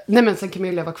här, nej men sen kan man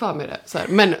ju leva kvar med det. Så här.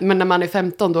 Men när man är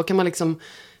 15 då kan man liksom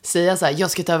säga så här,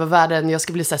 jag ska ta över världen, jag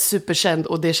ska bli så här superkänd.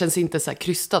 Och det känns inte så här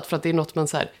krystat för att det är något man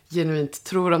så här genuint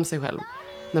tror om sig själv.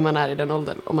 När man är i den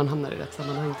åldern och man hamnar i rätt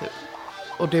sammanhang typ.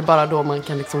 Och det är bara då man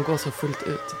kan liksom gå så fullt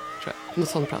ut, tror jag. Något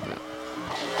sånt pratar vi om.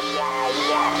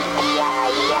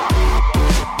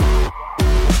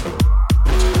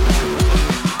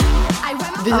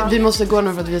 Vi måste gå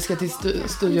nu för att vi ska till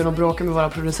studion och bråka med våra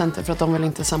producenter. För att de vill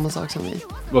inte samma sak som vi.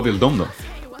 Vad vill de då?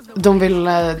 De vill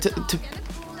typ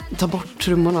ta bort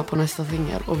trummorna på nästa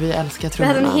singel. Och vi älskar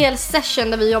trummorna. Vi hade en hel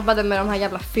session där vi jobbade med de här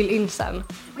jävla fill-insen.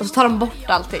 Och så tar de bort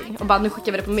allting. Och bara, nu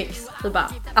skickar vi det på mix. Vi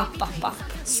bara, app.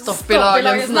 Stopp i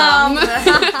lagens namn.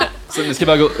 Så ni ska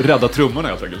bara gå och rädda trummorna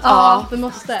helt enkelt? Ja, vi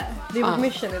måste. Det är vårt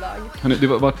mission idag. Hörrni, det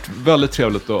har varit väldigt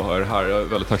trevligt att ha er här. Jag är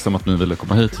väldigt tacksam att ni ville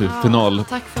komma hit till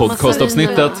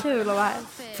final-podcastavsnittet. Kul att vara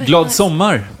här. Glad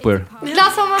sommar på er!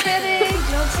 Glad sommar, Fredrik!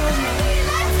 Glad sommar!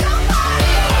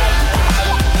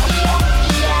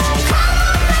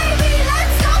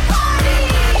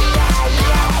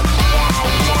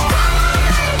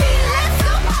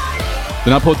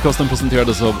 Den här podcasten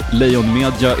presenterades av Lejon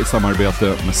Media i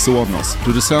samarbete med Sonos.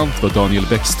 Producent var Daniel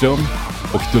Bäckström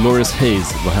och Dolores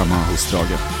Hayes var hemma hos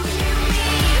Strage.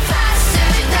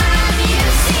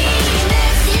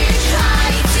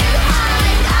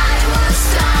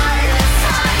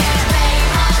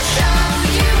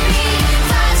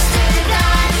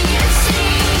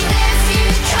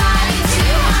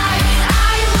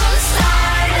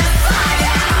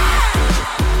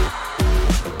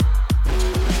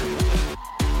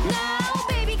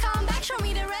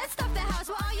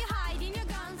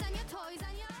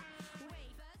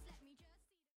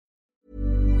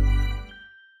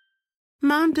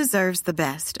 Mom deserves the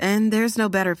best, and there's no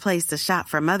better place to shop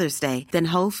for Mother's Day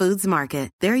than Whole Foods Market.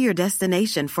 They're your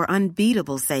destination for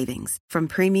unbeatable savings, from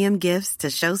premium gifts to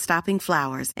show-stopping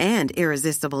flowers and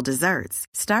irresistible desserts.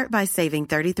 Start by saving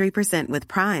 33% with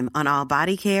Prime on all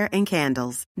body care and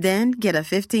candles. Then get a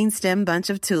 15-stem bunch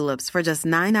of tulips for just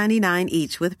 $9.99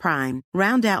 each with Prime.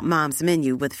 Round out Mom's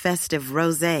menu with festive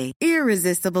rosé,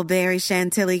 irresistible berry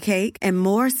chantilly cake, and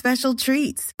more special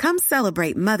treats. Come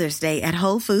celebrate Mother's Day at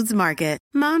Whole Foods Market.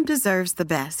 Mom deserves the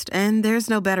best, and there's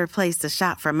no better place to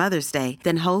shop for Mother's Day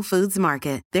than Whole Foods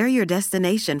Market. They're your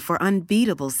destination for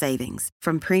unbeatable savings,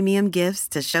 from premium gifts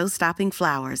to show-stopping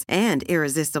flowers and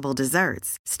irresistible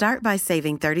desserts. Start by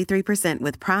saving 33%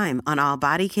 with Prime on all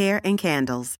body care and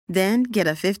candles. Then get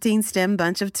a 15-stem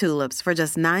bunch of tulips for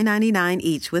just $9.99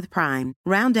 each with Prime.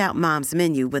 Round out Mom's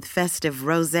menu with festive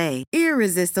rosé,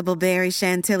 irresistible berry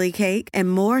chantilly cake,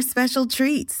 and more special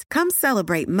treats. Come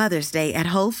celebrate Mother's Day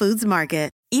at Whole Foods Market.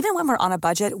 Even when we're on a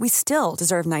budget, we still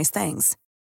deserve nice things.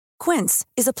 Quince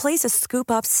is a place to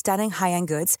scoop up stunning high-end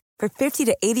goods for 50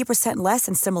 to 80% less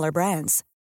than similar brands.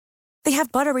 They have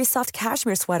buttery soft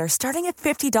cashmere sweaters starting at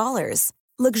 $50,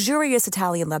 luxurious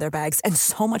Italian leather bags, and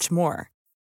so much more.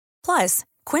 Plus,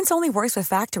 Quince only works with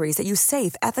factories that use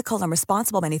safe, ethical, and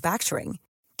responsible manufacturing.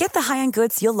 Get the high-end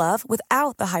goods you'll love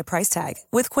without the high price tag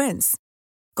with Quince.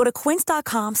 Go to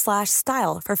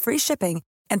quince.com/style for free shipping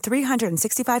and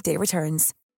 365-day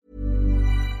returns.